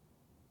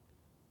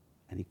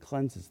 and he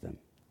cleanses them.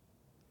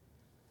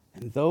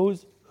 And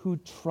those who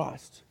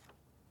trust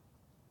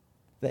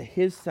that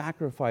his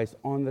sacrifice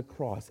on the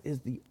cross is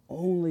the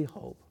only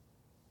hope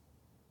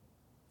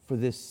for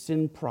this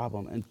sin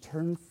problem and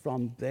turn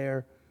from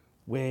their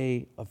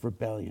way of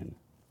rebellion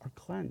are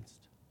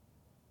cleansed.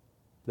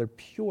 They're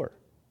pure,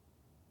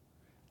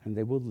 and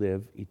they will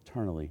live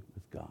eternally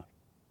with God.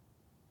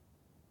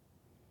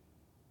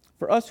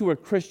 For us who are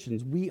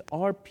Christians, we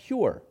are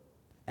pure,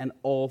 and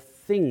all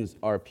things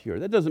are pure.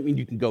 That doesn't mean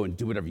you can go and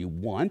do whatever you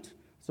want.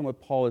 That's not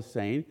what Paul is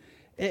saying.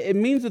 It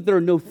means that there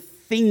are no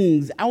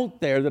things out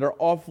there that are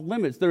off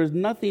limits. There is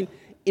nothing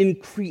in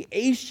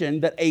creation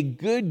that a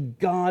good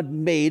God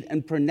made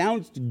and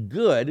pronounced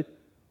good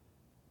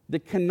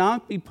that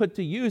cannot be put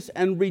to use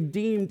and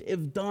redeemed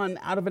if done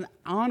out of an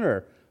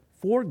honor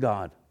for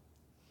God.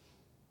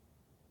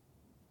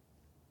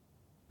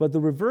 But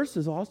the reverse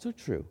is also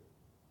true.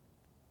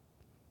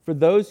 For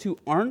those who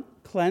aren't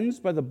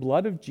cleansed by the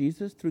blood of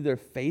Jesus through their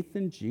faith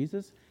in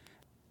Jesus,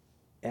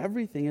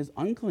 everything is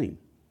unclean.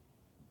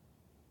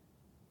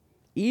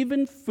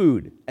 Even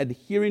food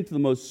adhering to the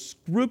most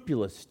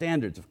scrupulous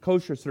standards of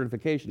kosher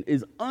certification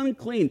is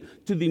unclean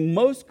to the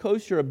most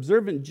kosher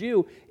observant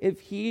Jew if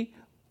he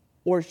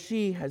or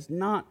she has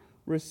not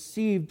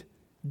received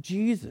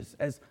Jesus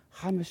as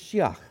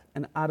HaMashiach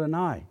and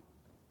Adonai.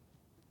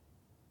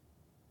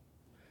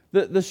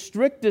 The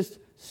strictest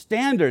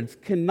standards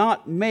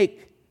cannot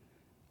make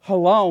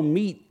halal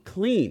meat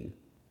clean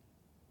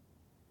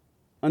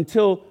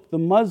until the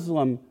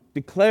Muslim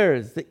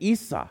declares that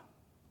Isa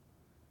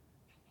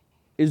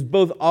is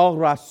both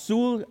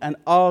al-Rasul and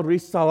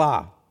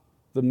al-Risalah,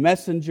 the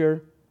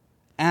messenger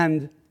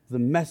and the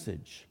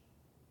message,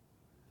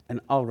 and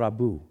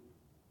al-Rabu,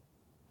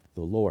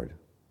 the Lord.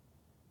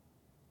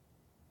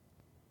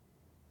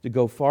 To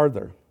go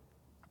farther,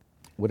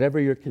 whatever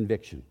your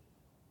conviction,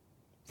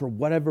 for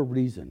whatever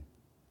reason,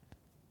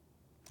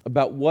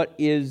 about what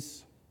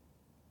is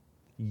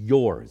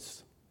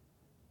yours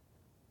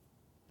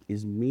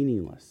is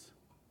meaningless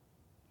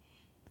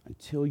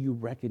until you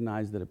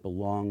recognize that it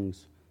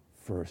belongs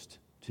first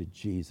to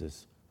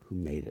Jesus who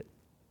made it,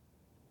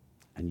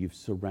 and you've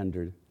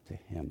surrendered to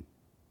him.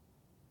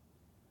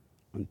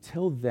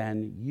 Until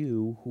then,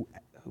 you,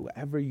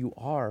 whoever you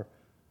are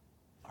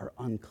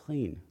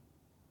unclean.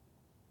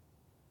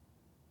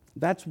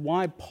 That's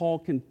why Paul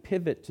can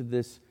pivot to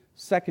this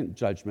second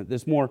judgment,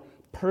 this more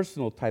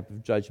personal type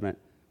of judgment.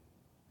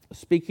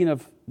 Speaking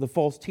of the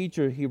false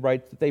teacher, he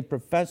writes that they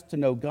profess to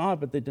know God,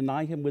 but they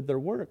deny him with their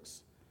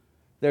works.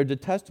 They're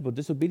detestable,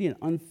 disobedient,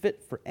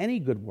 unfit for any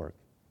good work.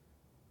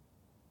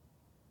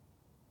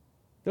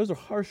 Those are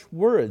harsh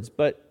words,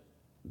 but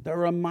they're a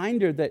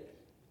reminder that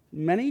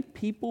many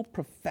people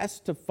profess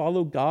to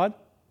follow God,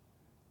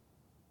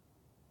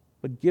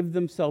 but give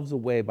themselves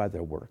away by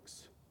their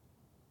works.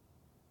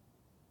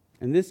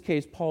 In this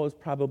case, Paul is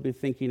probably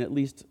thinking, at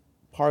least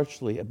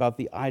partially, about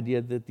the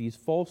idea that these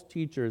false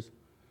teachers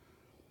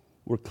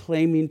were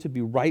claiming to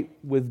be right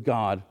with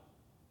God,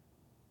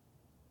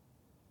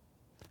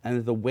 and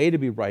that the way to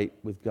be right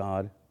with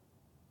God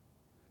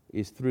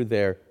is through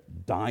their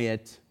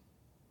diet,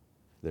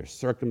 their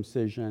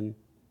circumcision,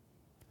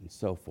 and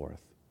so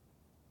forth.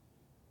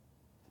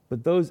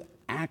 But those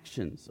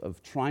actions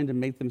of trying to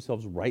make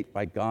themselves right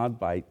by God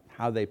by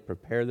how they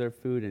prepare their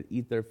food and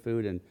eat their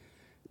food and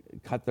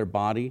cut their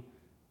body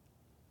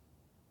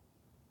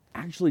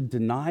actually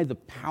deny the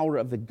power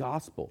of the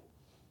gospel.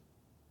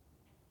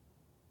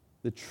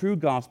 The true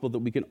gospel that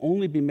we can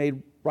only be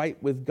made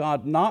right with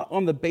God, not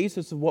on the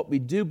basis of what we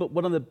do,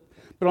 but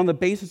on the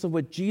basis of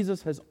what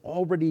Jesus has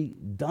already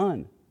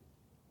done.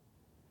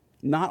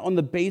 Not on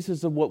the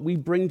basis of what we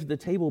bring to the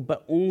table,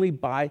 but only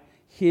by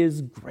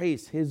his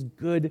grace, his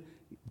good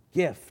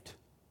gift.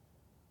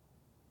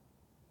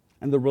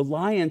 And the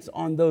reliance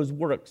on those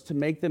works to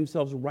make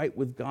themselves right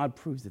with God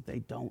proves that they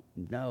don't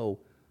know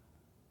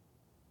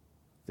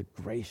the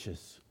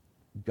gracious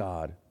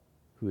God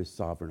who is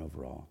sovereign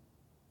over all.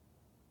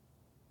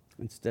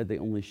 Instead, they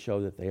only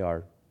show that they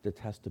are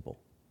detestable.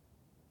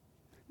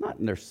 Not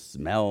in their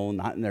smell,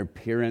 not in their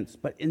appearance,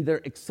 but in their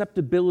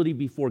acceptability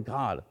before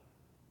God.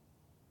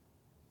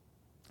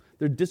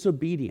 They're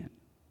disobedient.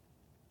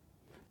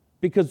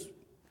 Because,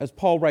 as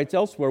Paul writes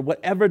elsewhere,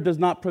 whatever does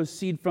not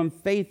proceed from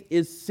faith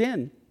is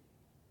sin.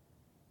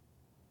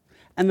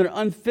 And they're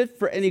unfit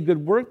for any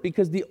good work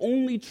because the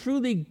only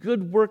truly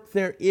good work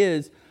there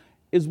is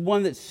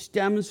one that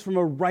stems from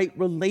a right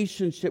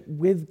relationship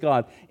with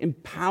God,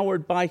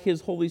 empowered by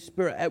his Holy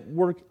Spirit at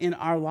work in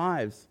our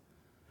lives.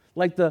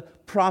 Like the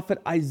prophet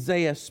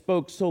Isaiah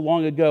spoke so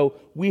long ago,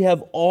 we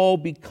have all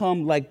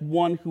become like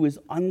one who is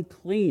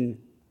unclean,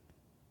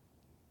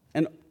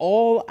 and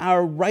all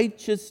our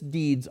righteous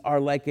deeds are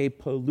like a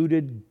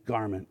polluted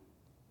garment.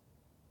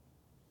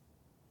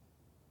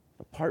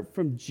 Apart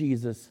from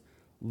Jesus,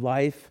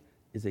 life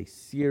is a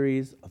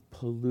series of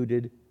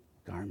polluted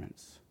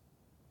garments.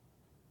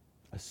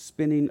 A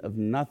spinning of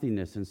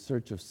nothingness in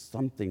search of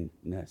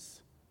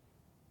somethingness.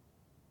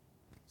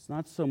 It's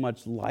not so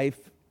much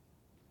life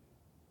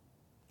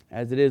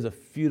as it is a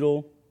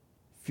futile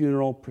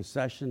funeral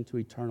procession to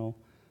eternal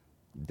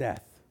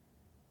death.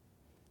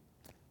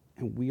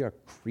 And we are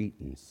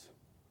Cretans.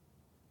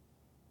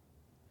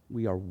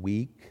 We are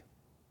weak.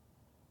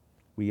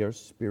 We are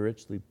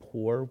spiritually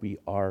poor. We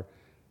are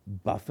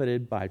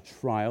buffeted by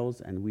trials,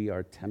 and we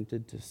are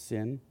tempted to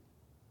sin.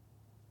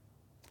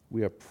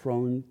 We are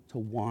prone to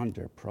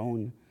wander,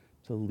 prone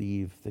to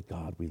leave the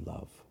God we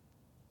love.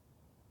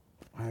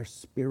 Our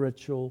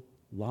spiritual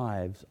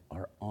lives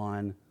are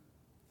on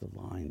the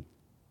line.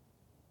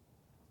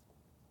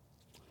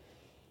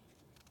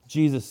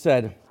 Jesus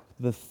said,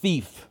 "The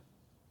thief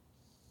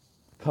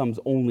comes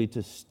only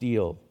to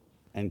steal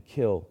and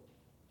kill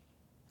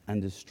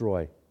and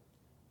destroy.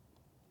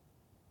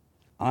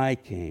 I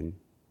came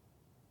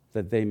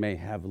that they may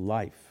have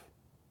life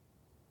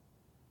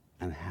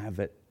and have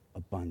it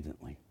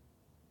abundantly."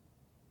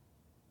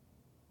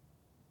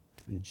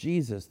 And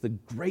Jesus, the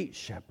great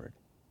shepherd,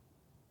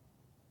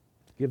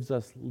 gives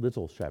us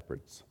little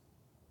shepherds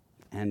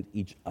and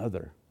each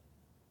other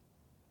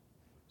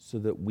so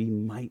that we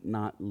might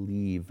not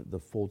leave the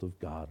fold of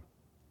God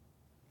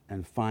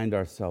and find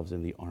ourselves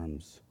in the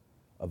arms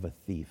of a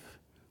thief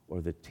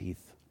or the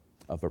teeth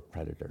of a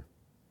predator.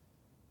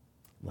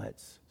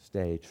 Let's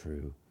stay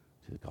true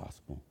to the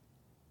gospel.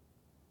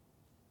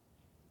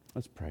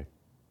 Let's pray.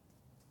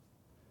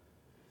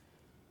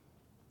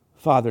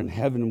 Father in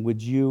heaven,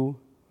 would you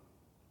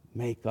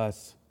make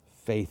us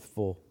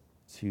faithful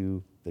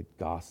to the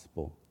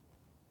gospel?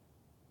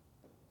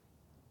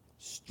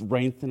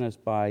 Strengthen us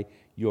by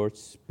your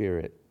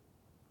Spirit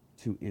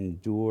to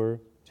endure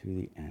to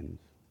the end.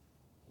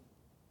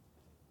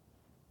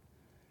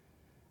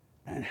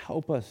 And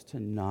help us to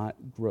not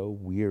grow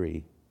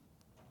weary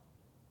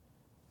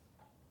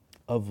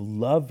of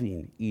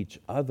loving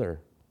each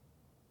other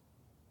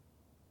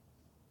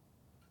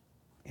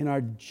in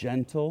our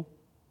gentle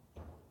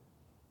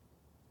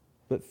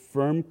but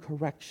firm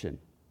correction.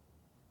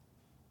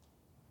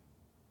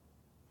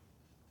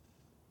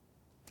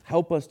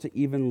 Help us to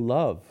even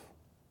love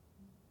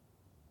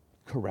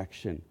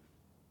correction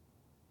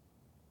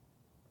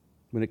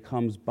when it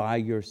comes by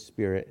your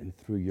Spirit and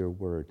through your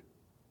word,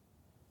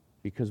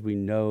 because we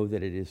know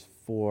that it is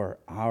for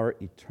our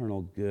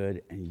eternal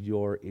good and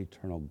your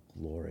eternal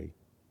glory.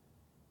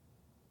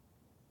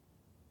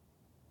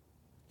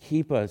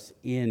 Keep us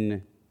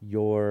in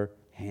your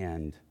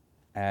hand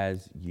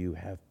as you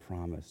have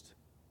promised.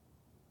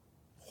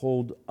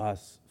 Hold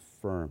us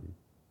firm.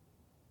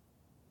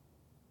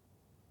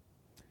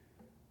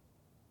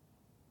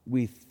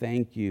 We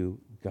thank you,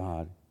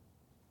 God,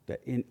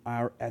 that in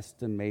our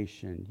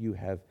estimation you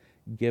have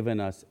given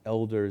us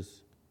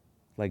elders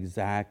like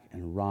Zach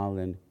and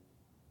Roland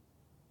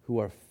who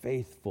are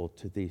faithful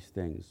to these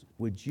things.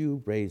 Would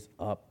you raise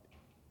up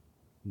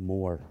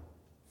more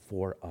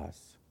for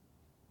us,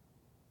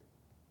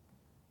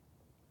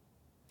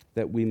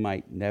 that we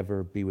might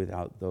never be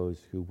without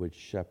those who would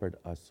shepherd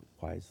us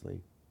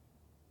wisely?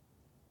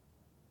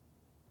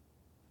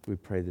 We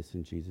pray this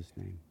in Jesus'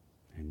 name.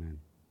 Amen.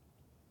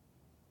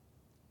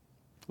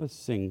 Let's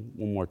sing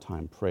one more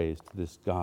time praise to this God.